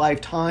his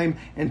life time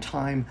and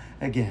time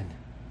again.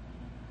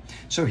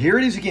 So here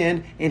it is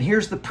again, and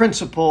here's the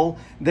principle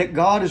that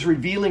God is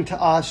revealing to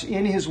us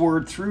in his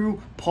word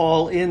through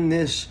Paul in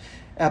this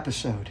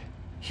episode.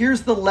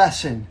 Here's the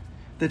lesson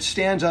that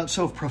stands out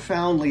so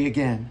profoundly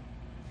again.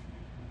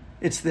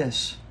 It's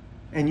this.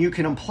 And you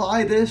can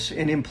apply this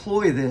and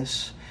employ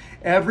this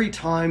every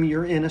time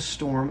you're in a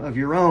storm of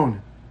your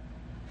own.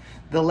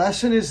 The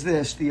lesson is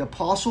this: the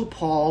Apostle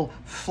Paul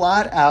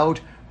flat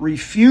out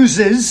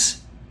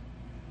refuses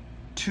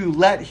to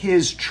let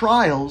his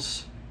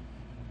trials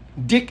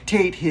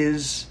dictate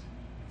his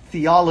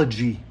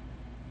theology.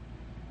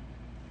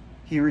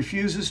 He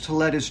refuses to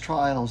let his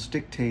trials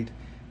dictate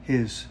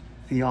his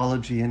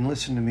theology. And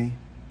listen to me.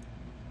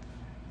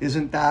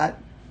 Isn't that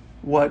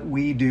what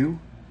we do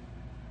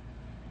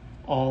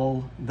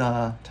all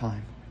the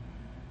time?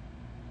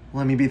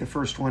 Let me be the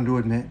first one to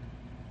admit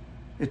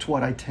it's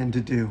what I tend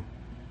to do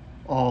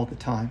all the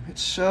time.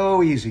 It's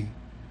so easy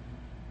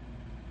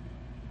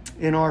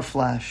in our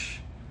flesh,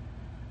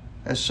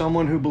 as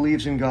someone who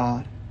believes in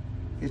God,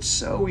 it's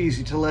so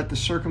easy to let the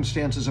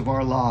circumstances of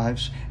our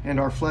lives and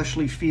our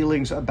fleshly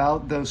feelings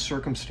about those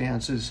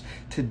circumstances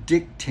to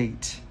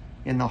dictate,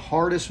 in the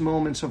hardest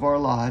moments of our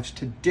lives,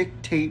 to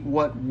dictate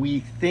what we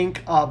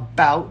think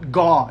about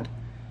God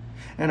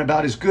and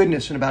about his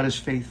goodness and about his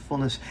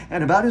faithfulness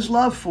and about his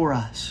love for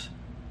us,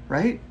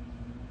 right?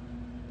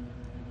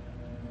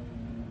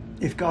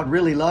 If God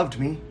really loved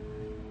me,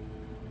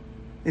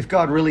 if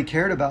God really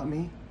cared about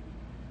me,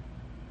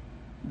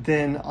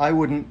 then I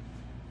wouldn't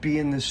be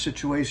in this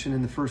situation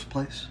in the first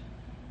place.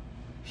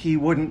 He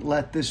wouldn't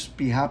let this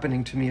be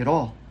happening to me at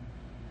all.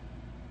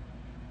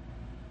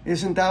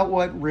 Isn't that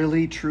what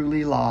really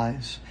truly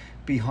lies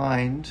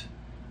behind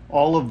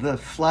all of the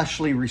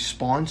fleshly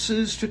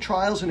responses to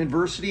trials and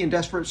adversity and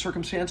desperate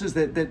circumstances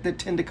that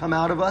tend to come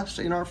out of us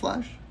in our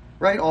flesh?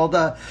 Right? All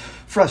the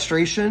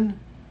frustration,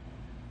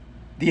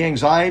 the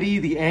anxiety,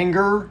 the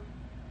anger,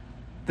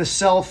 the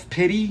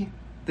self-pity,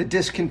 the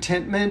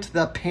discontentment,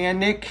 the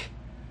panic,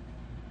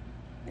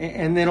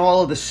 and then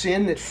all of the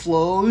sin that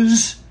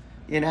flows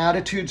in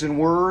attitudes and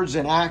words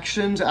and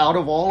actions out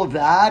of all of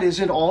that.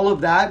 Isn't all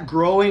of that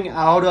growing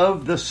out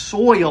of the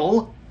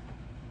soil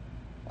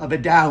of a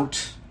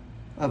doubt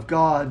of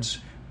God's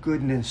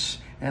goodness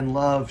and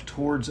love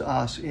towards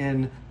us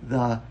in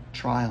the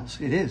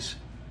trials? It is.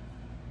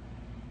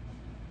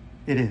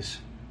 It is.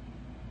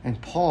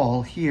 And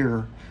Paul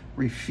here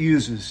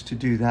refuses to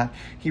do that.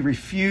 He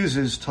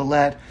refuses to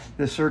let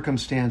the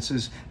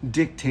circumstances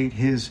dictate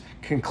his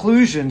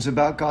conclusions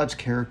about God's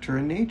character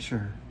and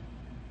nature.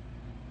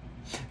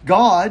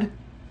 God,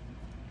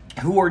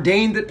 who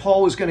ordained that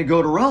Paul was going to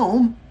go to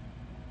Rome,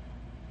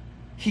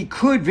 he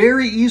could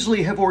very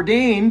easily have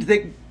ordained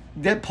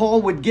that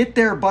Paul would get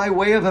there by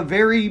way of a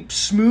very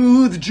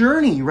smooth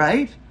journey,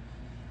 right?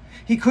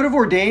 He could have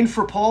ordained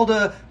for Paul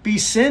to be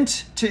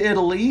sent to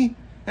Italy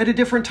at a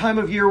different time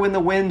of year when the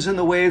winds and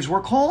the waves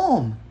were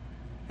calm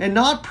and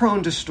not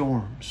prone to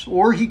storms.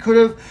 Or he could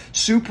have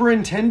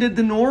superintended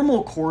the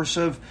normal course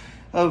of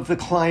the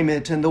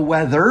climate and the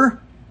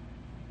weather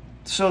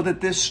so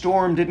that this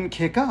storm didn't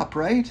kick up,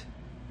 right?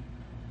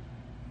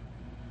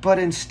 But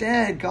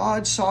instead,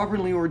 God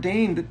sovereignly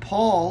ordained that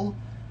Paul,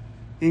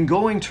 in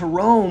going to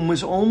Rome,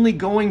 was only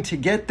going to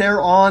get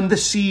there on the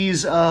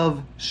seas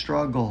of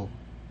struggle.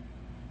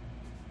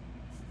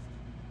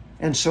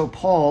 And so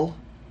Paul,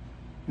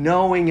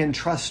 knowing and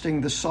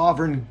trusting the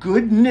sovereign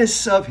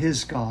goodness of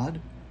his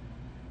God,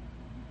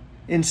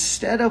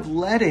 instead of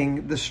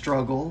letting the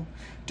struggle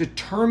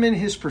determine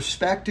his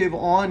perspective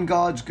on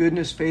God's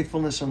goodness,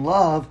 faithfulness, and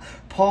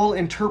love, Paul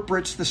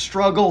interprets the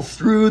struggle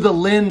through the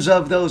lens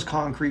of those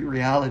concrete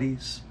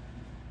realities.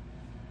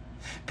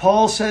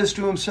 Paul says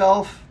to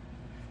himself,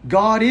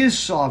 God is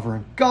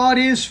sovereign. God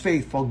is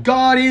faithful.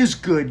 God is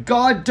good.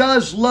 God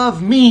does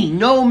love me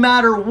no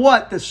matter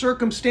what. The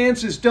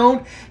circumstances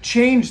don't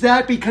change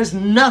that because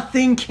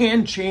nothing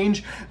can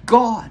change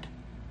God.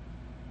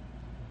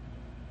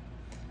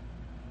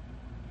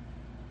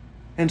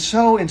 And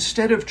so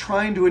instead of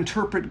trying to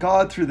interpret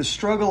God through the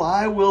struggle,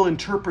 I will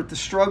interpret the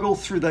struggle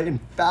through the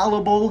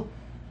infallible,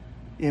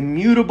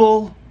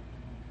 immutable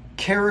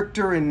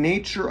character and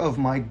nature of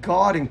my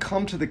God and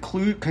come to the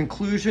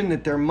conclusion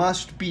that there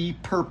must be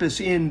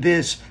purpose in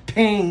this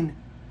pain.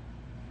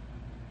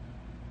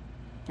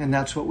 And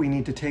that's what we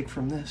need to take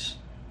from this.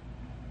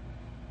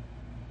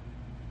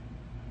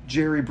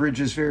 Jerry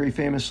Bridges very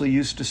famously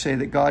used to say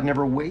that God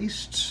never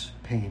wastes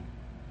pain.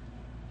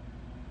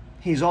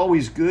 He's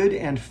always good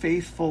and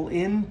faithful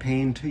in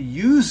pain to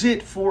use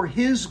it for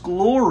his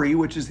glory,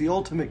 which is the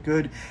ultimate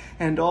good,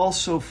 and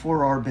also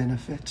for our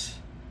benefit.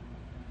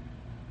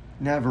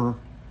 Never,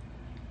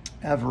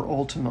 ever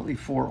ultimately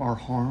for our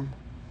harm.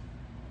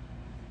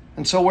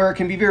 And so where it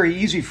can be very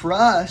easy for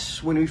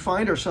us when we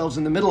find ourselves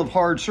in the middle of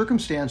hard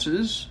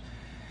circumstances,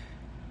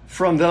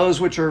 from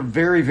those which are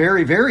very,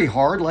 very, very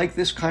hard, like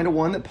this kind of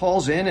one that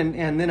Paul's in,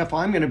 and then if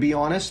I'm going to be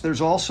honest, there's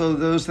also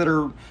those that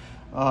are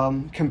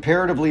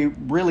comparatively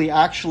really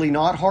actually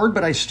not hard,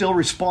 but I still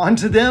respond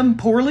to them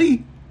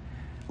poorly.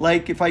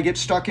 Like if I get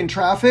stuck in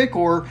traffic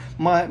or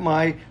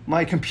my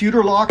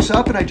computer locks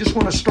up and I just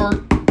want to start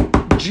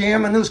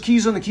jamming those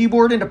keys on the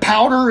keyboard into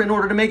powder in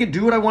order to make it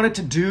do what I want it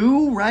to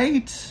do,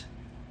 right?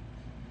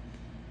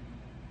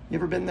 You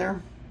ever been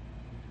there?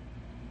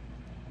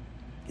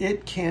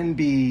 It can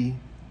be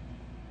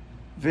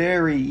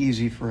very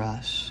easy for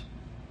us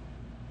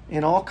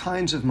in all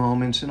kinds of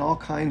moments, in all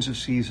kinds of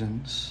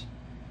seasons,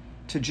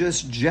 to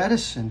just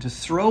jettison, to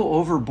throw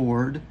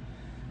overboard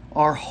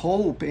our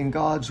hope in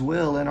God's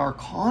will and our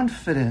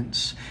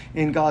confidence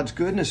in God's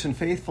goodness and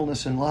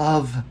faithfulness and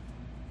love,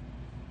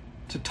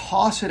 to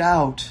toss it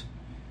out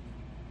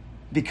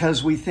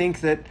because we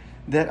think that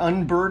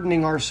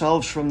unburdening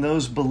ourselves from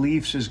those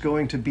beliefs is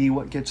going to be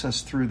what gets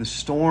us through the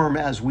storm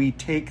as we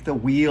take the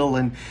wheel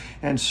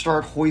and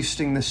start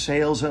hoisting the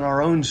sails in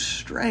our own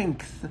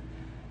strength.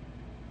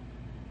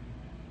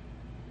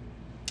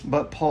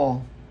 But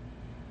Paul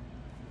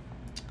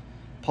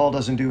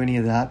doesn't do any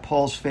of that.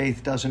 Paul's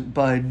faith doesn't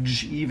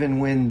budge even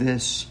when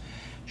this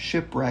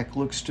shipwreck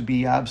looks to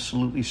be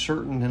absolutely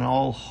certain and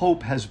all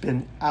hope has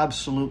been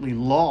absolutely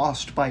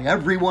lost by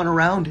everyone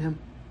around him.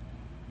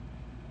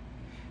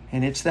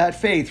 And it's that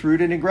faith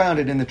rooted and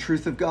grounded in the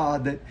truth of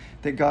God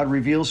that God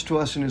reveals to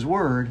us in his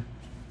word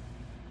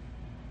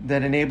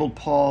that enabled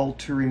Paul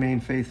to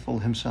remain faithful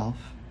himself,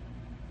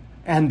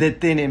 and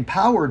that then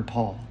empowered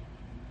Paul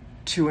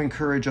to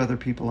encourage other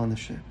people on the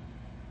ship.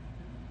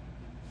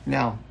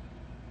 Now,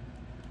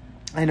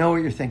 I know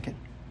what you're thinking.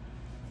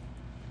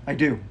 I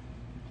do.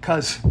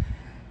 Because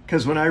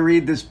when I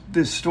read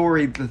this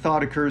story, the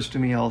thought occurs to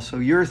me also.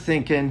 You're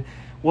thinking,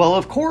 well,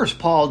 of course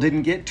Paul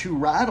didn't get too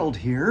rattled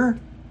here.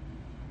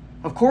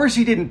 Of course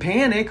he didn't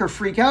panic or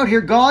freak out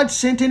here. God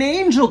sent an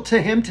angel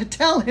to him to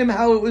tell him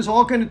how it was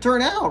all going to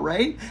turn out,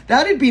 right?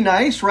 That'd be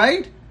nice,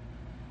 right?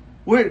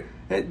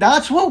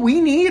 That's what we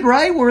need,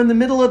 right? We're in the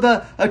middle of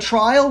a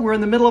trial. We're in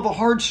the middle of a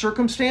hard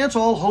circumstance.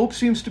 All hope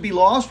seems to be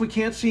lost. We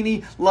can't see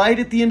any light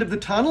at the end of the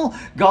tunnel.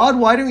 God,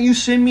 why don't you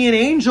send me an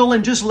angel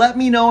and just let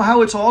me know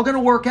how it's all going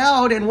to work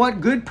out and what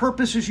good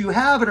purposes you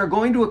have and are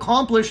going to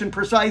accomplish in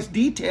precise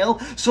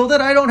detail so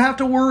that I don't have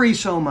to worry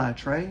so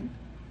much, right?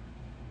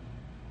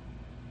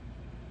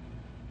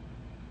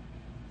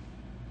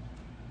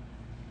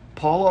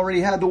 Paul already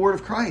had the word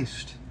of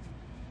Christ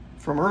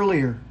from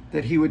earlier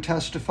that he would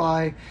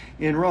testify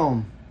in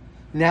Rome.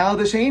 Now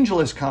this angel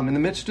has come in the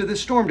midst of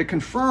this storm to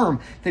confirm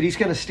that he's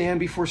going to stand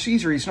before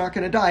Caesar. He's not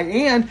going to die.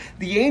 And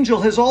the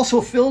angel has also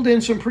filled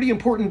in some pretty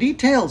important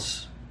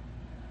details.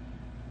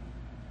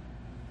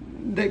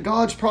 That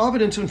God's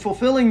providence in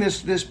fulfilling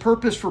this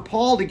purpose for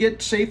Paul to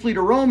get safely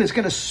to Rome is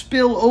going to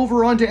spill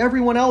over onto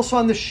everyone else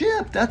on the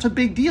ship. That's a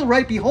big deal,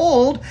 right?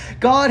 Behold,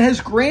 God has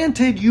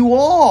granted you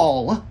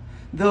all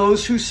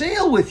those who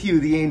sail with you,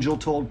 the angel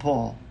told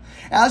Paul.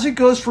 As it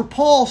goes for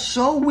Paul,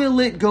 so will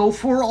it go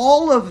for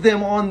all of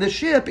them on the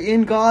ship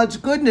in God's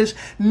goodness.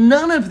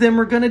 None of them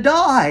are going to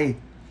die,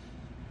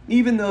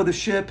 even though the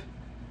ship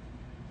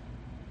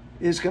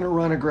is going to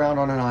run aground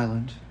on an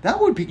island. That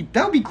would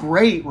be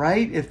great,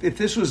 right? If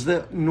this was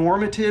the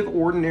normative,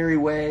 ordinary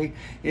way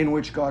in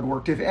which God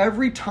worked. If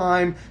every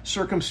time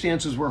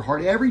circumstances were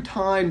hard, every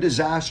time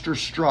disaster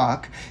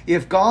struck,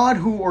 if God,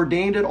 who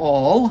ordained it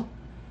all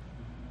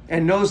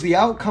and knows the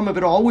outcome of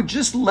it all, would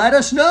just let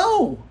us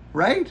know,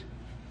 right?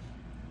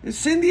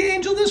 Send the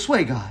angel this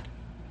way, God.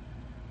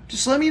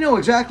 Just let me know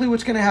exactly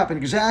what's going to happen,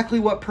 exactly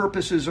what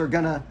purposes are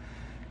going to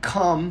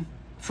come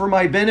for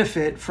my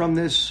benefit from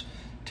this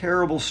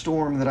terrible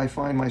storm that I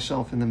find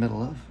myself in the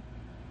middle of.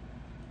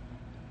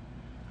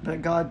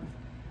 But God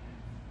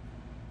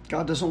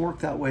doesn't work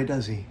that way,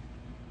 does he?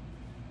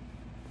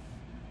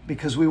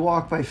 Because we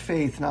walk by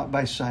faith, not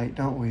by sight,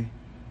 don't we?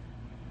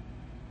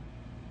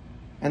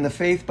 And the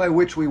faith by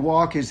which we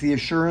walk is the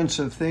assurance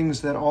of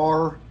things that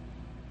are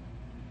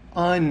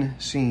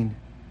unseen.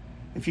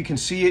 If you can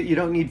see it, you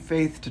don't need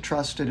faith to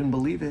trust it and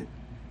believe it.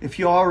 If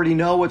you already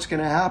know what's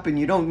going to happen,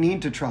 you don't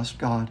need to trust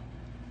God.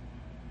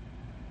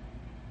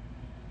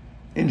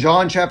 In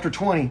John chapter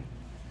 20,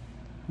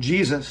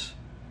 Jesus,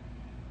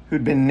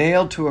 who'd been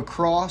nailed to a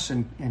cross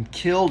and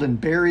killed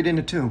and buried in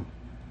a tomb,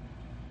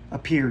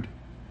 appeared,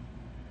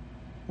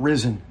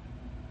 risen,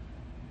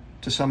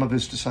 to some of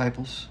his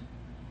disciples.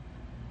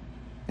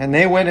 And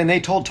they went and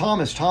they told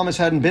Thomas. Thomas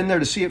hadn't been there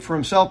to see it for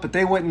himself, but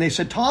they went and they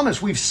said,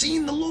 Thomas, we've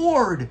seen the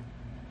Lord.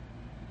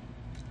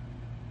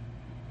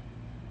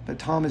 But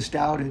Thomas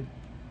doubted.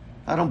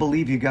 I don't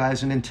believe you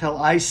guys. And until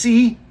I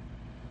see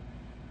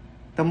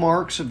the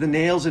marks of the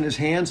nails in his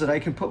hands that I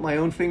can put my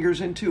own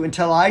fingers into,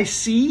 until I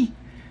see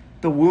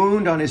the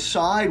wound on his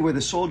side where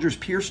the soldiers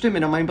pierced him,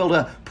 and I'm able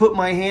to put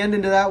my hand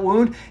into that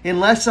wound,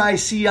 unless I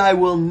see, I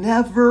will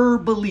never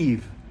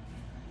believe,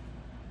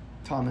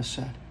 Thomas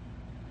said.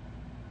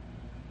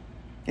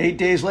 8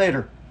 days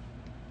later,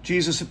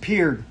 Jesus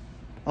appeared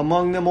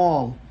among them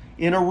all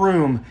in a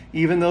room,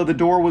 even though the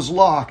door was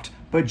locked.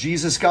 But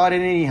Jesus got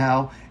in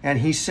anyhow, and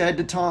he said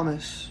to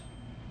Thomas,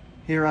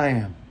 here I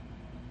am.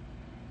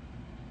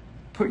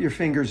 Put your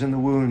fingers in the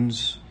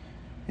wounds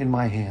in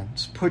my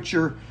hands. Put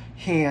your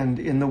hand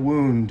in the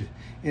wound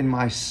in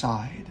my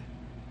side.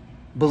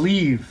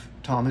 Believe,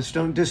 Thomas,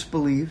 don't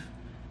disbelieve.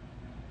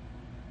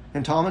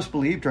 And Thomas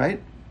believed,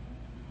 right?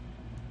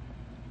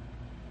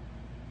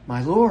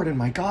 My Lord and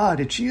my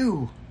God, it's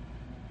you.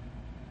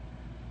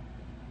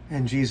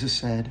 And Jesus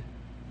said,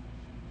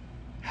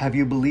 have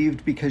you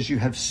believed because you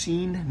have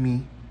seen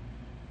me?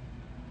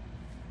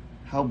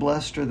 How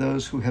blessed are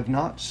those who have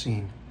not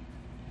seen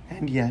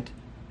and yet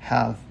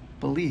have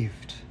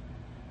believed.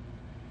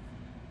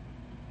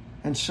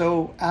 And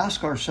so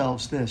ask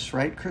ourselves this,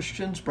 right,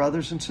 Christians,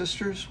 brothers and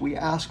sisters? We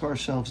ask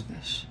ourselves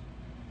this.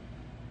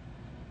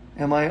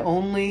 Am I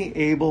only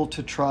able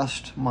to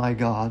trust my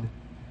God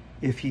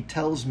if he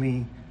tells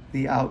me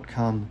the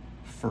outcome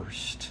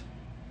first?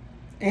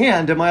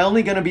 And am I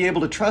only going to be able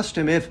to trust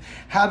him if,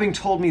 having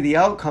told me the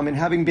outcome and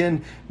having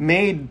been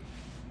made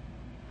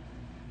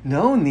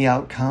known the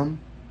outcome,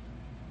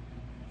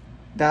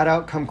 that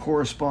outcome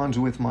corresponds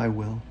with my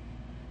will,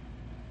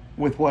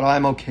 with what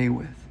I'm okay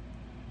with?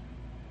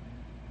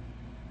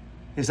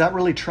 Is that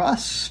really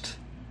trust?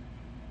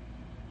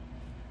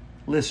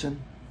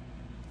 Listen,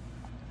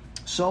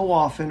 so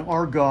often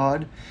our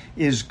God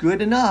is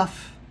good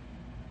enough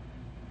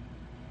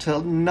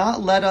to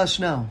not let us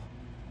know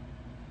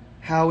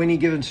how any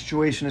given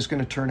situation is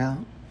going to turn out.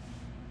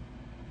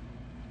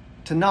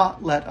 To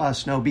not let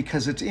us know,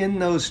 because it's in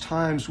those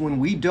times when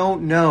we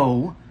don't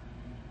know,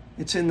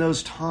 it's in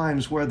those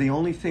times where the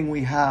only thing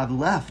we have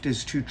left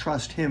is to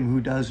trust him who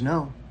does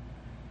know.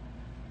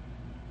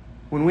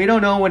 When we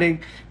don't know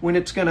when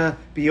it's going to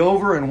be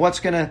over and what's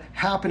going to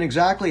happen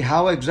exactly,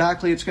 how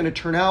exactly it's going to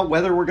turn out,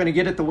 whether we're going to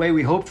get it the way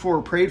we hoped for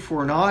or prayed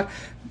for or not,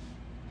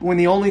 when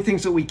the only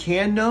things that we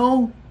can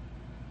know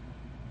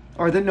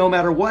are that no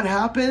matter what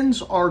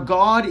happens, our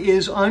God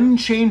is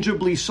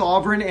unchangeably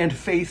sovereign and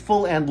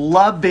faithful and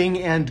loving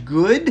and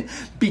good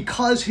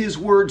because his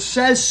word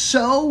says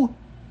so,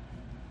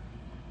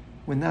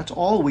 when that's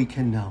all we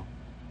can know.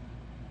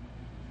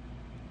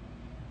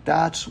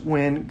 That's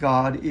when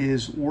God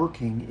is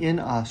working in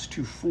us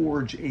to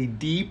forge a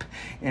deep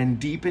and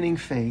deepening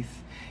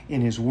faith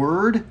in his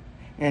word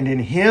and in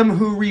him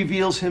who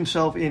reveals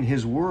himself in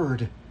his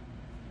word,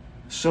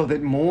 so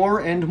that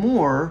more and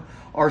more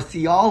our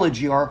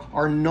theology,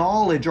 our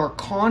knowledge, our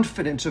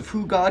confidence of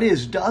who God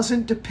is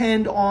doesn't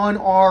depend on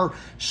our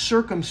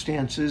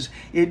circumstances.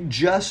 It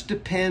just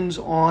depends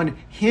on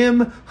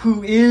Him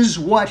who is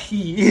what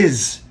He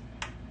is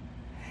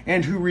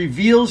and who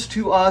reveals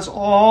to us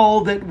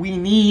all that we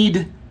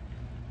need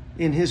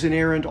in His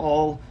inerrant,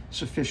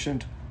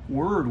 all-sufficient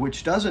Word,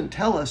 which doesn't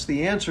tell us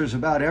the answers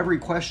about every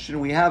question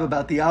we have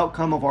about the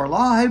outcome of our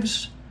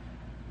lives,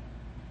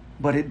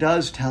 but it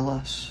does tell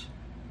us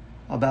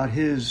about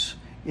His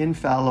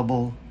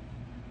infallible,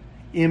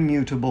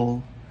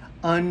 immutable,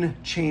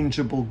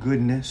 unchangeable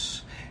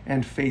goodness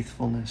and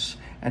faithfulness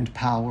and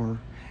power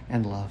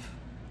and love.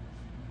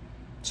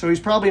 So He's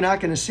probably not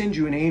going to send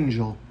you an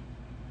angel,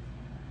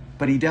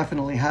 but He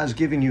definitely has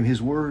given you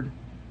His Word.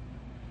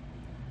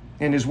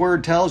 And His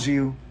Word tells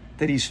you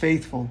that He's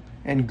faithful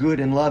and good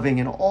and loving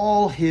in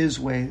all His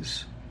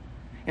ways,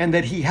 and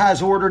that He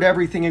has ordered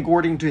everything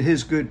according to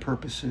His good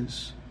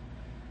purposes.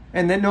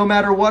 And that no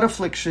matter what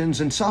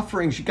afflictions and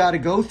sufferings you got to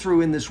go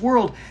through in this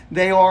world,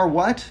 they are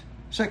what?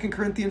 2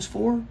 Corinthians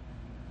 4?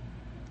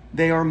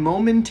 They are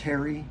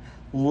momentary,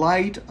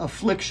 light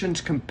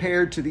afflictions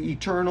compared to the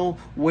eternal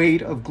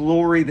weight of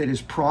glory that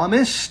is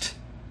promised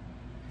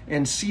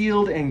and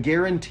sealed and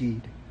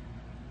guaranteed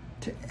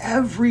to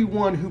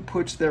everyone who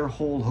puts their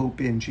whole hope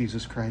in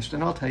Jesus Christ.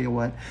 And I'll tell you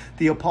what,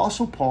 the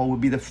Apostle Paul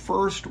would be the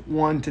first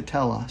one to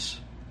tell us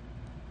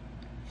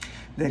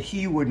that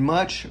he would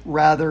much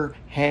rather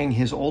hang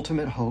his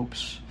ultimate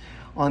hopes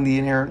on the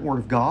inerrant Word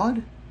of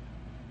God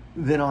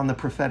than on the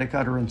prophetic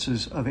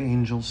utterances of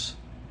angels.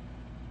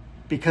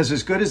 Because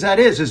as good as that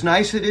is, as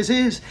nice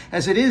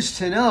as it is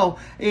to know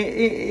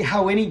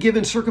how any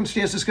given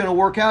circumstance is going to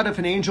work out, if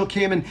an angel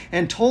came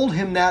and told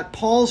him that,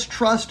 Paul's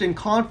trust and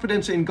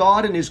confidence in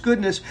God and His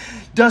goodness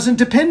doesn't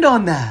depend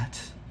on that.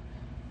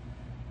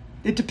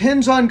 It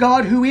depends on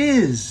God who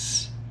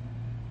is,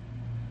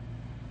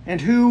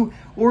 and who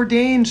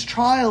ordains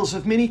trials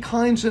of many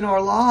kinds in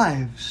our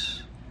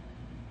lives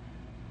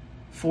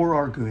for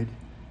our good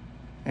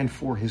and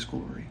for His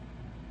glory.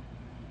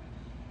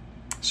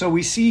 So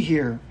we see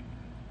here,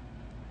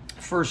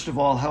 first of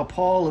all, how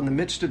Paul, in the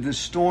midst of this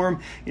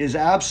storm, is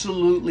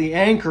absolutely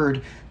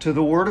anchored to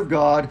the Word of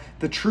God,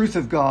 the truth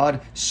of God,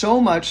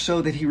 so much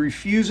so that he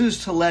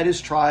refuses to let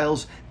his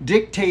trials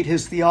dictate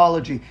his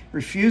theology,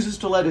 refuses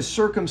to let his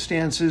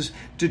circumstances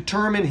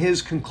determine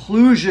his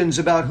conclusions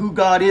about who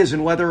God is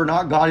and whether or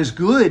not God is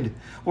good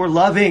or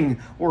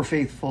loving or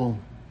faithful.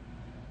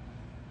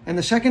 And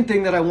the second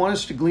thing that I want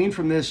us to glean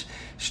from this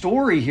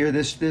story here,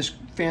 this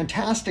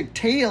fantastic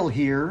tale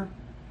here,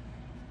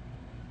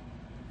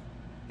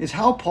 is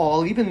how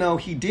Paul, even though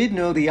he did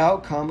know the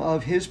outcome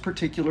of his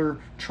particular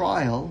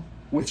trial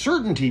with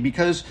certainty,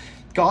 because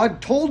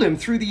God told him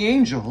through the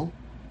angel,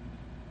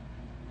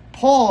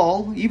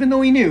 Paul, even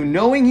though he knew,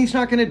 knowing he's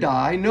not going to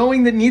die,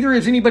 knowing that neither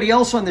is anybody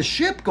else on the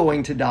ship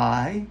going to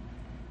die,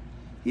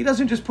 he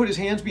doesn't just put his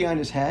hands behind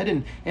his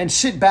head and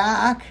sit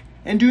back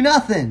and do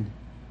nothing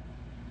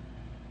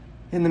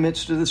in the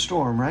midst of the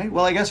storm, right?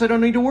 Well, I guess I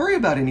don't need to worry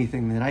about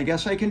anything then. I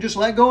guess I can just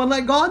let go and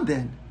let God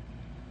then.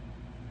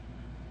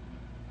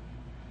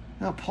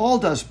 Now, Paul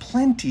does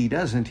plenty,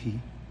 doesn't he?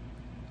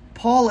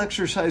 Paul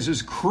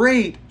exercises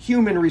great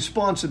human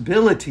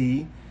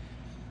responsibility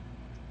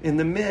in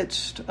the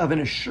midst of an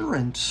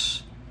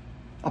assurance,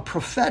 a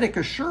prophetic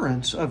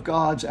assurance of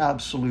God's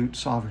absolute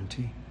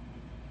sovereignty.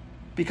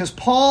 Because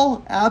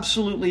Paul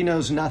absolutely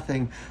knows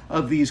nothing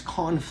of these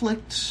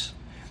conflicts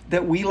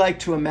that we like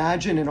to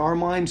imagine in our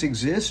minds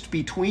exist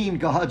between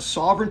God's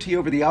sovereignty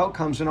over the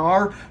outcomes and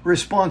our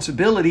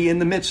responsibility in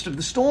the midst of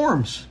the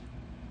storms.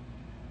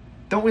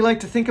 Don't we like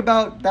to think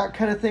about that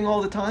kind of thing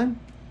all the time?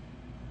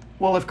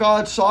 Well, if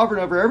God's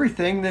sovereign over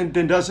everything,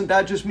 then doesn't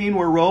that just mean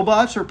we're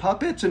robots or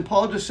puppets? And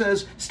Paul just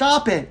says,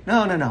 stop it.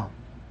 No.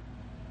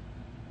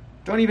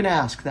 Don't even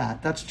ask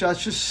that. That's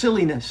just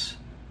silliness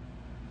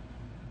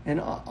and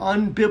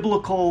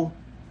unbiblical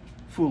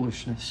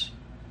foolishness.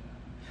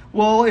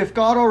 Well, if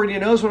God already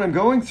knows what I'm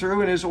going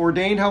through and has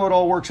ordained how it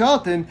all works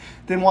out, then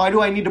why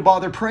do I need to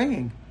bother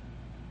praying?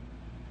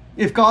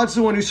 If God's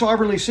the one who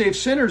sovereignly saves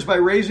sinners by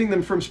raising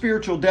them from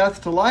spiritual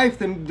death to life,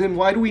 then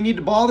why do we need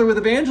to bother with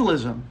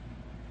evangelism?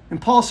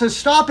 And Paul says,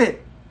 stop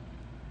it.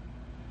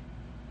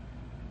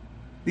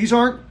 These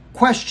aren't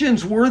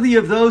questions worthy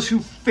of those who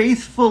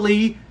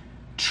faithfully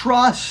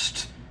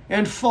trust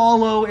and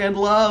follow and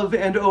love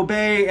and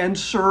obey and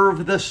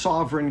serve the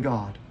sovereign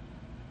God.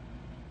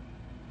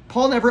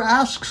 Paul never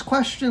asks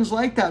questions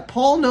like that.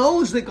 Paul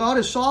knows that God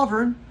is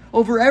sovereign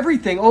over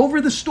everything,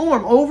 over the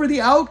storm, over the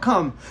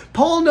outcome.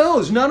 Paul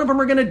knows none of them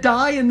are going to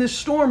die in this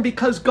storm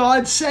because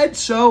God said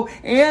so.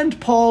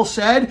 And Paul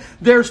said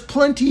there's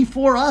plenty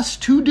for us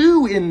to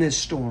do in this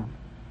storm.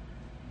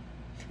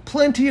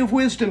 Plenty of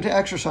wisdom to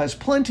exercise,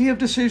 plenty of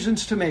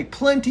decisions to make,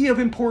 plenty of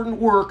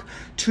important work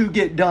to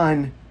get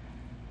done.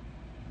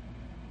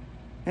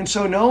 And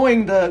so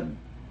knowing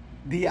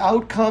the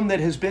outcome that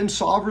has been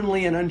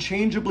sovereignly and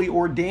unchangeably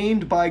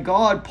ordained by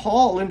God,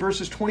 Paul in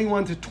verses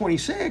 21 to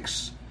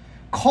 26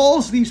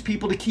 calls these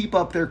people to keep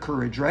up their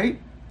courage,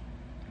 right?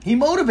 He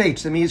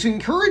motivates them. He's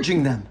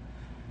encouraging them.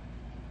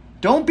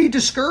 Don't be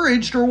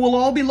discouraged or we'll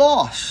all be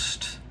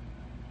lost.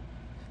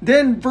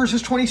 Then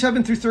verses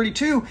 27 through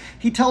 32,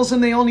 he tells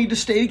them they all need to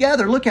stay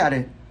together. Look at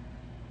it.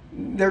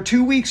 They're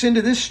 2 weeks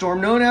into this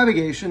storm, no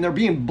navigation. They're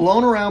being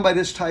blown around by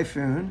this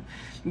typhoon.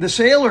 The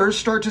sailors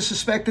start to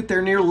suspect that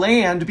they're near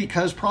land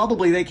because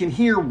probably they can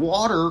hear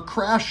water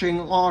crashing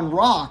on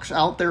rocks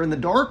out there in the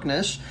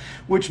darkness,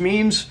 which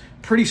means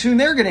pretty soon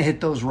they're going to hit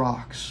those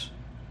rocks.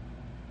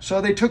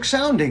 So they took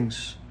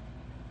soundings.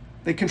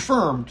 They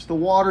confirmed the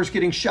water's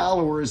getting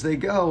shallower as they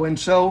go. And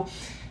so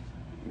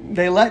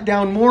they let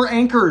down more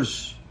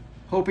anchors,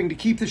 hoping to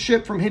keep the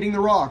ship from hitting the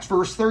rocks.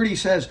 Verse 30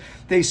 says,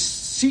 they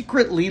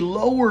secretly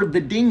lowered the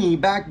dinghy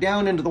back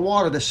down into the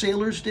water. The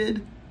sailors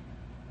did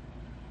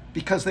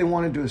because they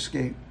wanted to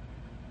escape.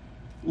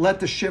 Let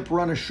the ship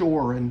run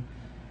ashore and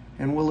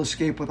we'll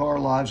escape with our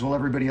lives while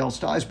everybody else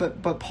dies.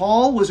 But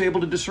Paul was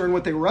able to discern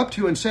what they were up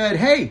to and said,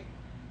 hey,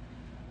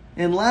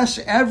 unless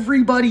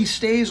everybody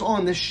stays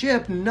on the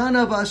ship, none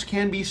of us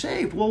can be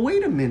saved. Well,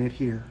 wait a minute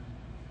here.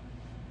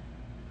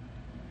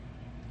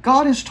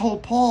 God has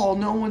told Paul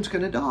no one's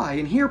going to die.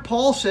 And here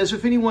Paul says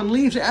if anyone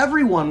leaves,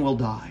 everyone will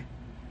die.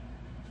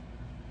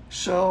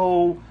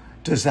 So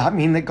does that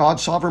mean that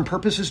God's sovereign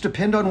purposes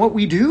depend on what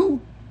we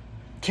do?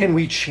 Can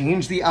we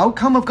change the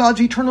outcome of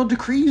God's eternal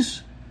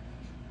decrees?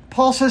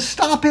 Paul says,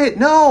 stop it.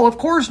 No, of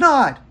course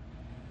not.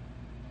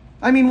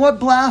 I mean, what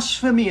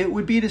blasphemy it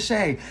would be to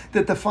say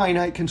that the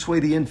finite can sway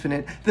the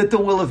infinite, that the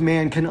will of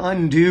man can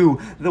undo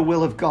the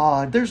will of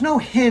God. There's no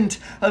hint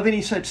of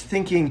any such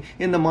thinking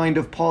in the mind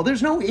of Paul.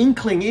 There's no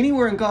inkling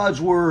anywhere in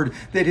God's word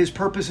that his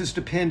purposes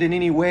depend in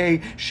any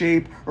way,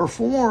 shape, or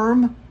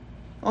form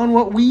on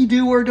what we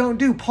do or don't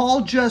do.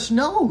 Paul just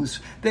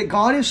knows that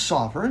God is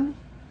sovereign.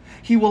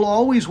 He will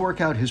always work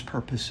out his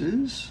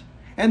purposes,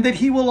 and that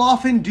he will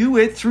often do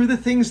it through the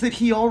things that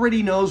he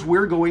already knows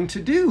we're going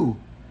to do.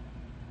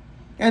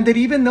 And that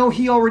even though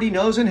he already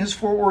knows and has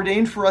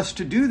foreordained for us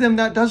to do them,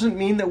 that doesn't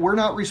mean that we're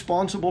not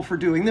responsible for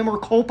doing them or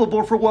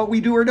culpable for what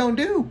we do or don't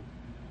do.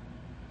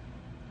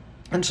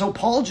 And so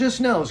Paul just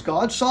knows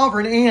God's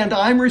sovereign, and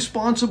I'm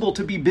responsible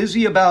to be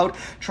busy about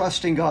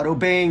trusting God,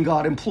 obeying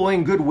God,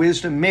 employing good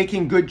wisdom,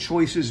 making good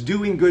choices,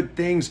 doing good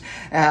things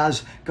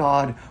as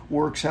God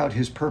works out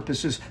his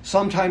purposes,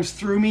 sometimes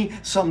through me,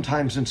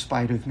 sometimes in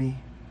spite of me.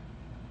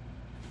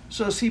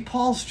 So see,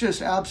 Paul's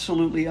just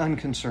absolutely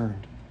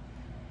unconcerned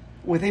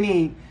with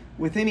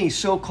any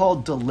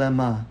so-called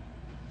dilemma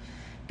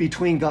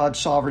between God's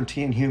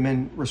sovereignty and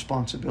human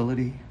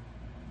responsibility.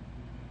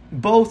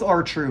 Both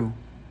are true.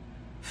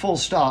 Full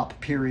stop,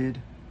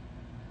 period.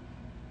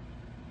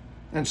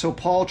 And so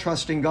Paul,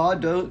 trusting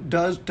God,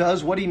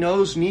 does what he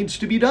knows needs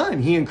to be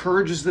done. He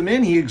encourages them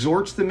in. He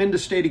exhorts them in to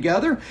stay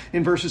together.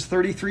 In verses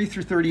 33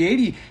 through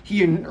 38,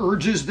 he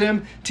urges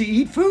them to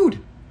eat food.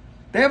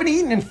 They haven't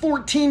eaten in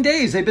 14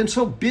 days. They've been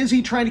so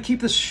busy trying to keep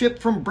the ship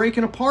from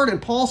breaking apart.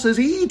 And Paul says,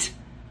 eat.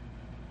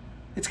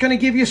 It's going to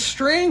give you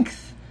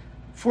strength.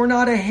 For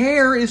not a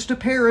hair is to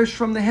perish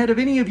from the head of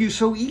any of you,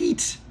 so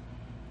eat.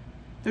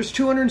 There's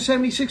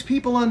 276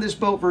 people on this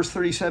boat, verse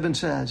 37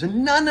 says,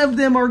 and none of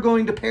them are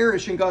going to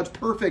perish in God's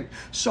perfect,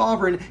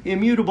 sovereign,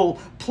 immutable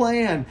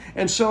plan.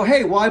 And so,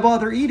 hey, why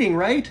bother eating,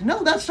 right?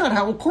 No, that's not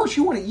how. Of course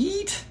you want to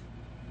eat.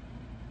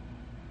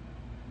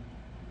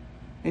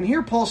 And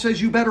here Paul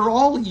says you better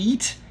all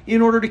eat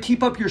in order to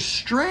keep up your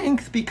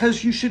strength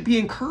because you should be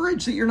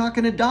encouraged that you're not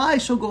going to die,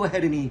 so go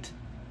ahead and eat.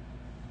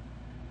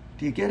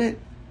 Do you get it?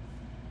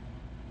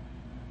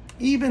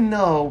 Even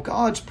though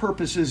God's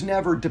purposes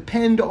never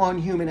depend on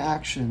human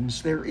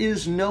actions, there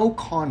is no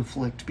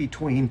conflict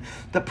between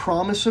the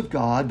promise of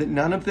God that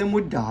none of them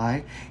would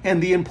die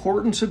and the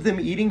importance of them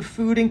eating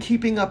food and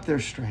keeping up their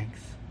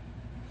strength.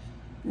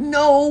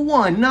 No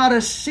one, not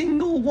a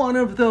single one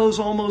of those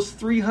almost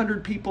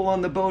 300 people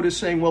on the boat is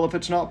saying, well, if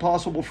it's not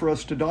possible for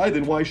us to die,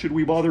 then why should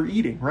we bother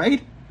eating,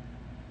 right?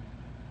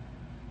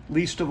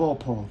 Least of all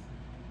Paul.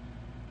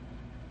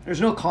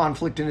 There's no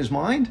conflict in his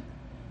mind.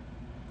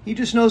 He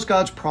just knows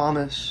God's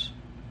promise.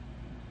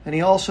 And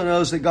he also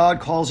knows that God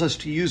calls us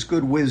to use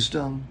good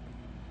wisdom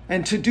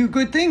and to do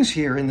good things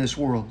here in this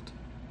world.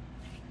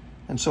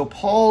 And so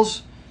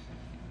Paul's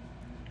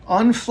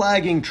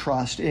unflagging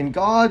trust in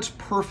God's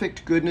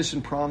perfect goodness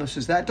and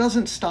promises, that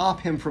doesn't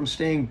stop him from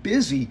staying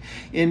busy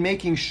in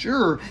making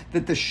sure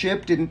that the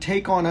ship didn't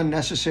take on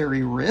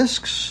unnecessary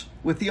risks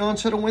with the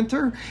onset of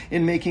winter,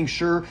 in making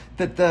sure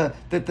that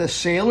the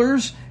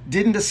sailors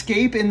didn't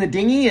escape in the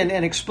dinghy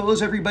and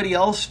expose everybody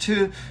else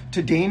to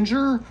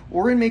danger,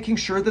 or in making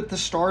sure that the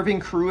starving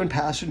crew and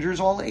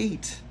passengers all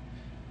ate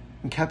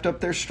and kept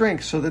up their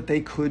strength so that they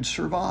could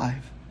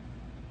survive.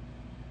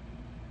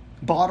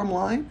 Bottom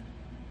line,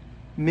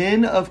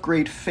 men of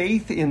great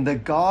faith in the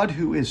God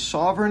who is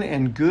sovereign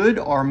and good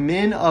are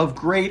men of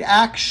great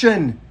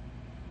action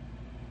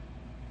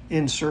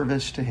in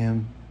service to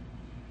him.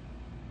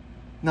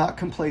 Not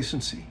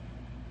complacency.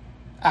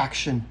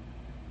 Action.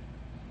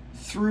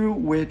 through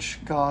which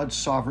God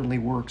sovereignly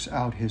works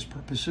out his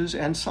purposes,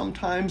 and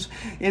sometimes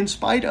in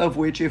spite of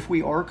which, if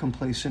we are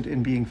complacent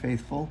in being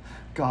faithful,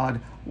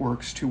 God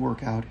works to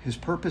work out his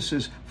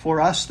purposes. For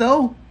us,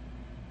 though,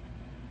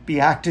 be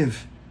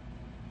active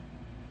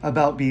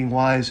about being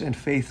wise and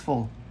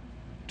faithful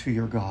to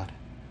your God.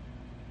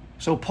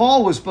 So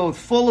Paul was both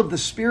full of the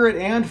Spirit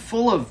and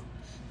full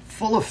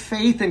of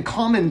faith and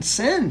common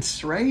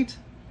sense, right?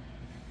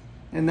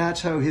 And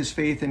that's how his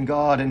faith in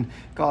God and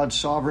God's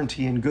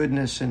sovereignty and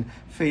goodness and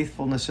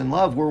faithfulness and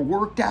love were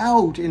worked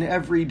out in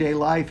everyday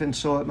life, and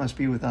so it must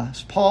be with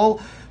us. Paul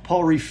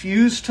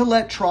refused to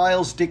let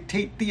trials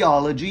dictate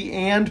theology,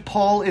 and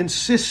Paul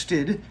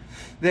insisted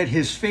that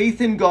his faith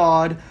in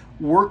God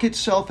work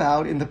itself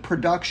out in the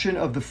production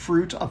of the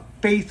fruit of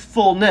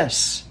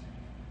faithfulness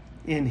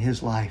in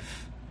his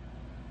life.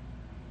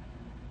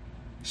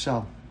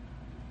 So,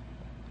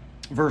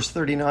 verse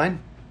 39,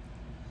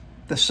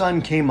 the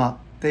sun came up.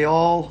 They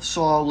all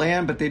saw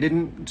land, but they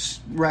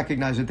didn't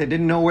recognize it. They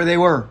didn't know where they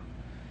were.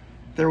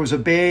 There was a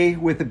bay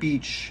with a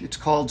beach. It's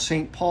called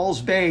St.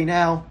 Paul's Bay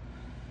now,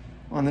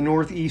 on the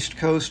northeast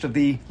coast of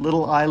the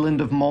little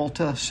island of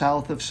Malta,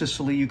 south of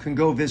Sicily. You can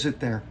go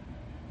visit there.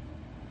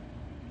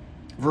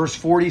 Verse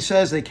 40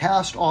 says, they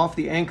cast off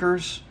the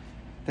anchors.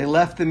 They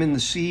left them in the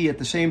sea, at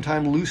the same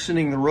time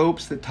loosening the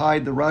ropes that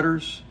tied the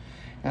rudders,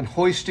 and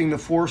hoisting the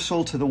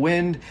foresail to the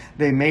wind,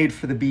 they made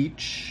for the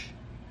beach.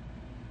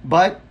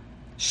 But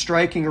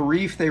striking a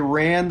reef, they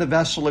ran the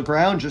vessel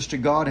aground, just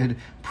as God had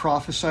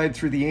prophesied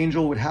through the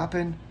angel would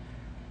happen.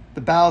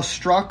 The bow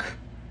struck,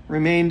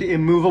 remained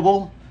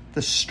immovable.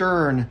 The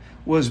stern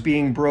was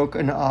being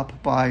broken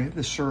up by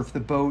the surf. The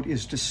boat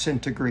is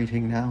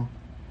disintegrating now.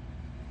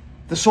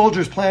 The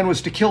soldiers' plan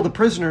was to kill the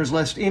prisoners,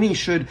 lest any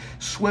should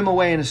swim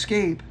away and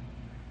escape.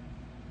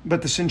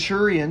 But the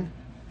centurion,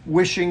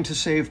 wishing to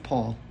save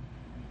Paul,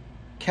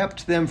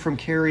 kept them from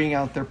carrying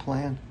out their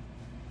plan.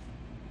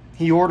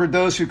 He ordered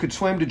those who could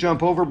swim to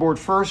jump overboard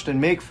first and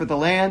make for the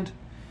land,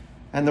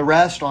 and the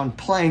rest on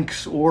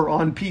planks or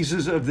on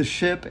pieces of the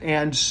ship.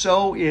 And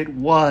so it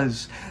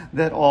was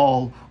that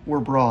all were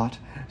brought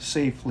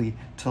safely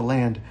to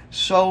land.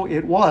 So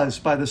it was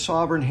by the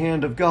sovereign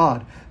hand of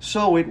God.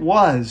 So it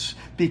was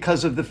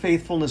because of the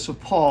faithfulness of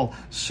Paul.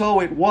 So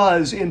it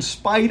was in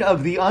spite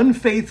of the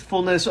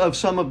unfaithfulness of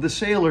some of the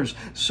sailors.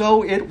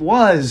 So it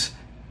was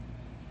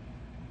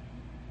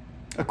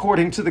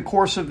according to the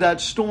course of that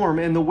storm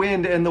and the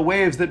wind and the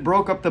waves that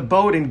broke up the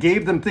boat and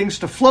gave them things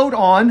to float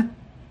on,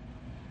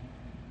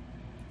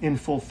 in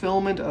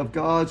fulfillment of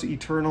God's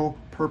eternal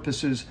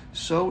purposes.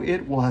 So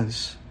it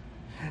was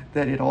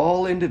that it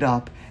all ended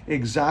up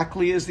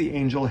exactly as the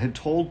angel had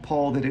told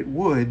Paul that it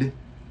would,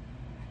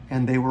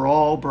 and they were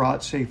all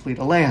brought safely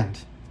to land,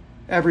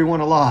 everyone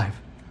alive,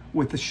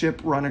 with the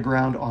ship run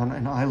aground on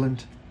an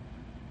island.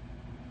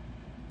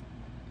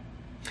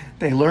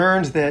 They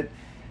learned that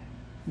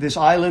this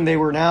island they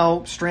were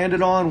now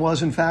stranded on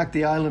was in fact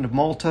the island of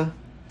Malta.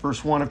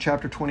 Verse 1 of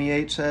chapter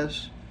 28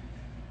 says,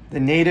 the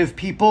native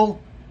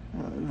people,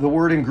 the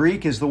word in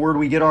Greek is the word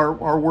we get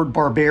our word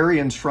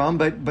barbarians from,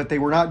 but they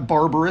were not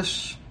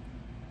barbarous.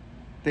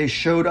 They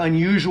showed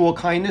unusual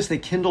kindness. They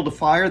kindled a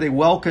fire. They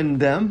welcomed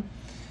them.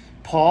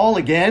 Paul,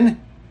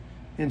 again,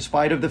 in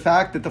spite of the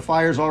fact that the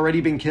fire's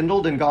already been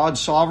kindled and God's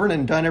sovereign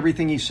and done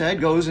everything he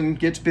said, goes and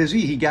gets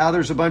busy. He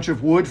gathers a bunch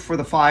of wood for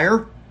the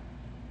fire.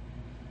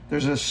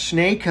 There's a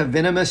snake, a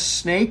venomous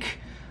snake,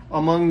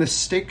 among the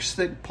sticks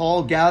that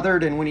Paul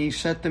gathered, and when he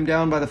set them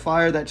down by the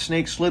fire, that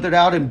snake slithered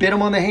out and bit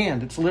him on the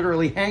hand. It's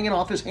literally hanging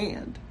off his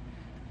hand.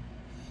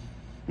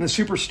 And the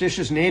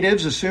superstitious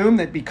natives assume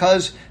that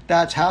because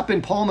that's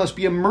happened, Paul must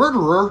be a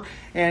murderer,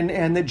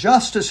 and that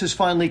justice has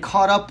finally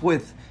caught up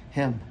with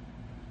him.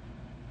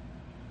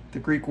 The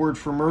Greek word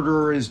for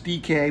murderer is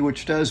dike,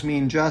 which does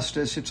mean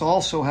justice. It's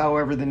also,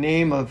 however, the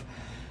name of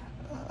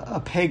a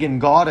pagan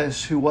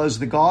goddess who was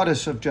the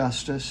goddess of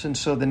justice. And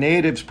so the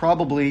natives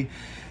probably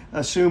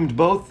assumed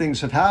both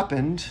things have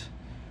happened.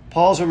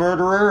 Paul's a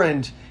murderer,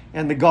 and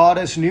the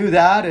goddess knew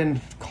that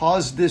and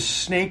caused this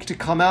snake to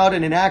come out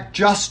and enact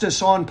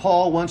justice on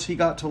Paul once he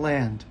got to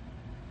land.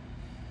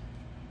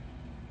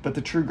 But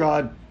the true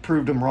God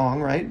proved him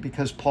wrong, right?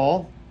 Because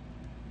Paul,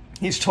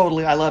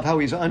 I love how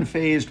he's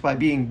unfazed by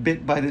being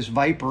bit by this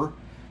viper,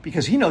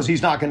 because he knows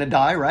he's not going to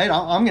die, right?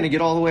 I'm going to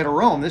get all the way to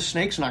Rome. This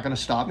snake's not going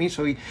to stop me.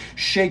 So he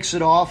shakes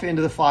it off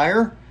into the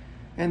fire,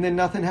 and then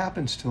nothing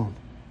happens to him.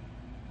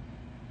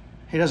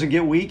 He doesn't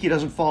get weak. He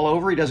doesn't fall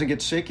over. He doesn't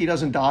get sick. He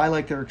doesn't die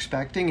like they're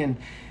expecting.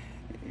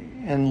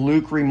 And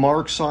Luke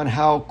remarks on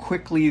how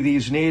quickly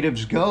these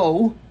natives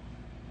go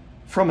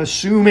from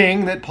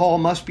assuming that Paul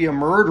must be a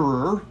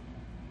murderer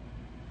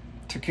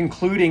to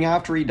concluding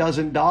after he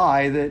doesn't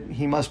die that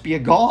he must be a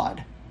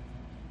god.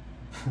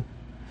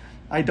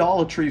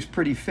 Idolatry is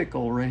pretty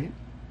fickle, right?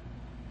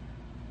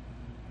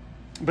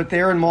 But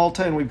there in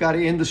Malta, and we've got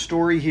to end the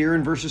story here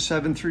in verses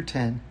 7 through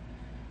 10,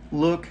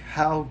 look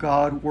how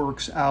God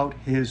works out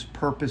his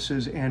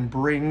purposes and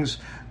brings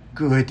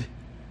good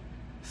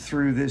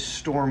through this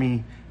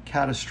stormy,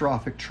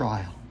 catastrophic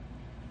trial.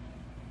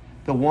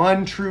 The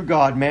one true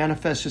God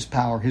manifests his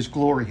power, his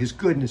glory, his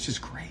goodness, his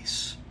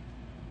grace.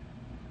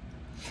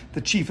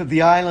 The chief of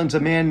the islands, a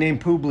man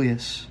named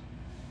Publius,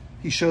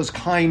 he shows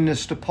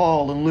kindness to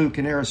Paul and Luke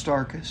and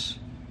Aristarchus.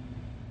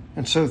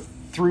 And so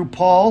through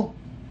Paul,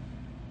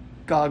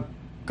 God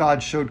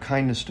showed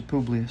kindness to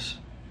Publius.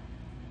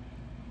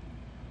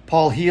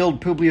 Paul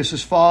healed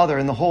Publius' father,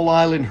 and the whole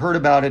island heard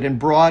about it and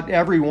brought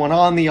everyone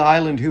on the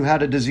island who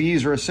had a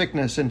disease or a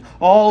sickness, and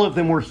all of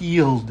them were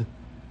healed.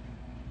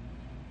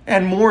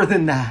 And more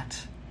than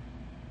that,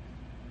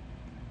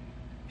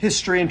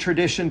 history and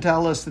tradition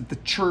tell us that the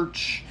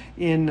church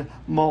in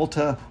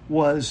Malta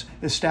was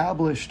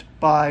established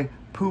by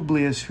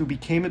Publius, who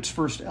became its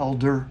first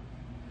elder.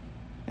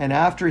 And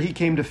after he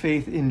came to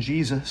faith in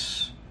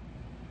Jesus,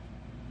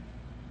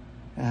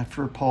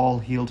 after Paul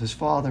healed his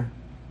father,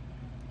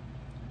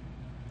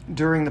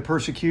 during the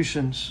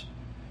persecutions,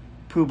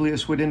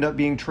 Publius would end up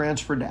being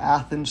transferred to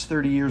Athens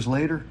 30 years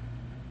later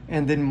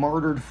and then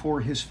martyred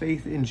for his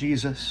faith in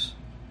Jesus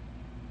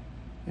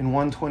in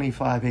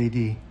 125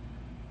 AD.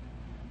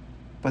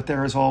 But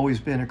there has always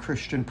been a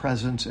Christian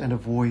presence and a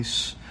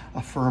voice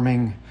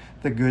affirming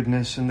the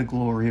goodness and the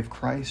glory of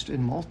Christ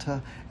in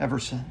Malta ever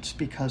since,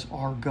 because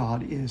our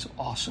God is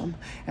awesome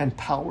and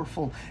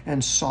powerful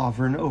and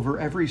sovereign over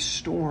every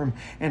storm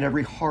and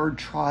every hard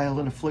trial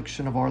and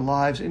affliction of our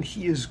lives. And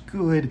he is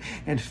good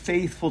and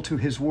faithful to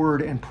his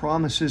word and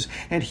promises,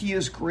 and he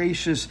is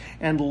gracious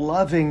and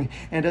loving.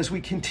 And as we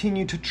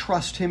continue to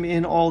trust him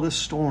in all the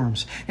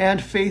storms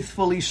and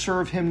faithfully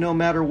serve him no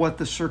matter what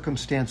the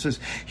circumstances,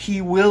 he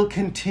will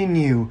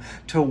continue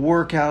to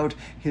work out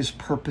his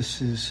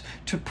purposes,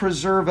 to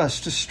preserve us,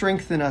 to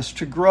strengthen us,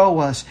 to grow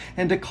us,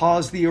 and to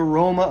cause the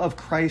aroma of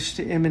Christ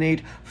to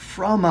emanate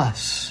from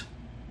us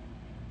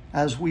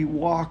as we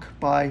walk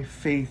by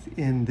faith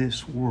in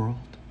this world.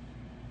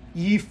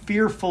 Ye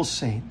fearful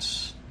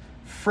saints,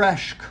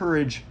 fresh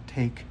courage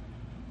take.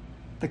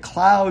 The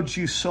clouds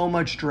you so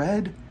much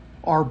dread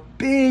are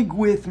big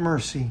with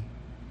mercy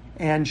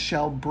and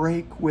shall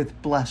break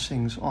with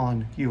blessings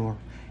on your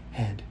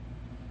head.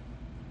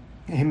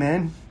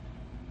 Amen.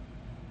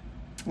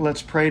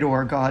 Let's pray to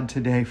our God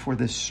today for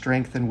this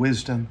strength and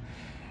wisdom,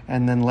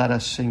 and then let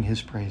us sing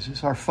his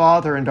praises. Our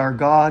Father and our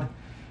God,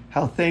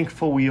 how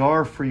thankful we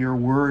are for your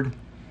word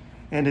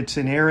and its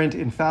inerrant,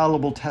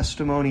 infallible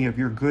testimony of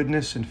your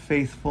goodness and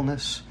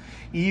faithfulness,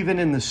 even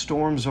in the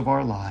storms of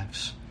our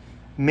lives.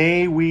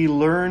 May we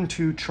learn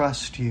to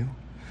trust you.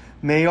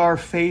 May our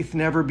faith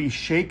never be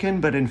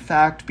shaken, but in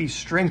fact be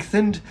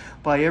strengthened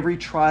by every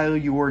trial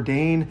you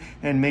ordain,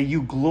 and may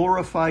you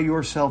glorify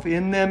yourself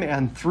in them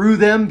and through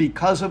them,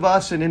 because of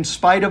us and in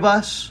spite of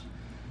us.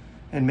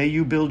 And may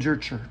you build your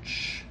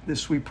church.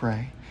 This we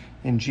pray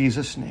in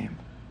Jesus' name.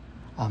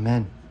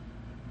 Amen.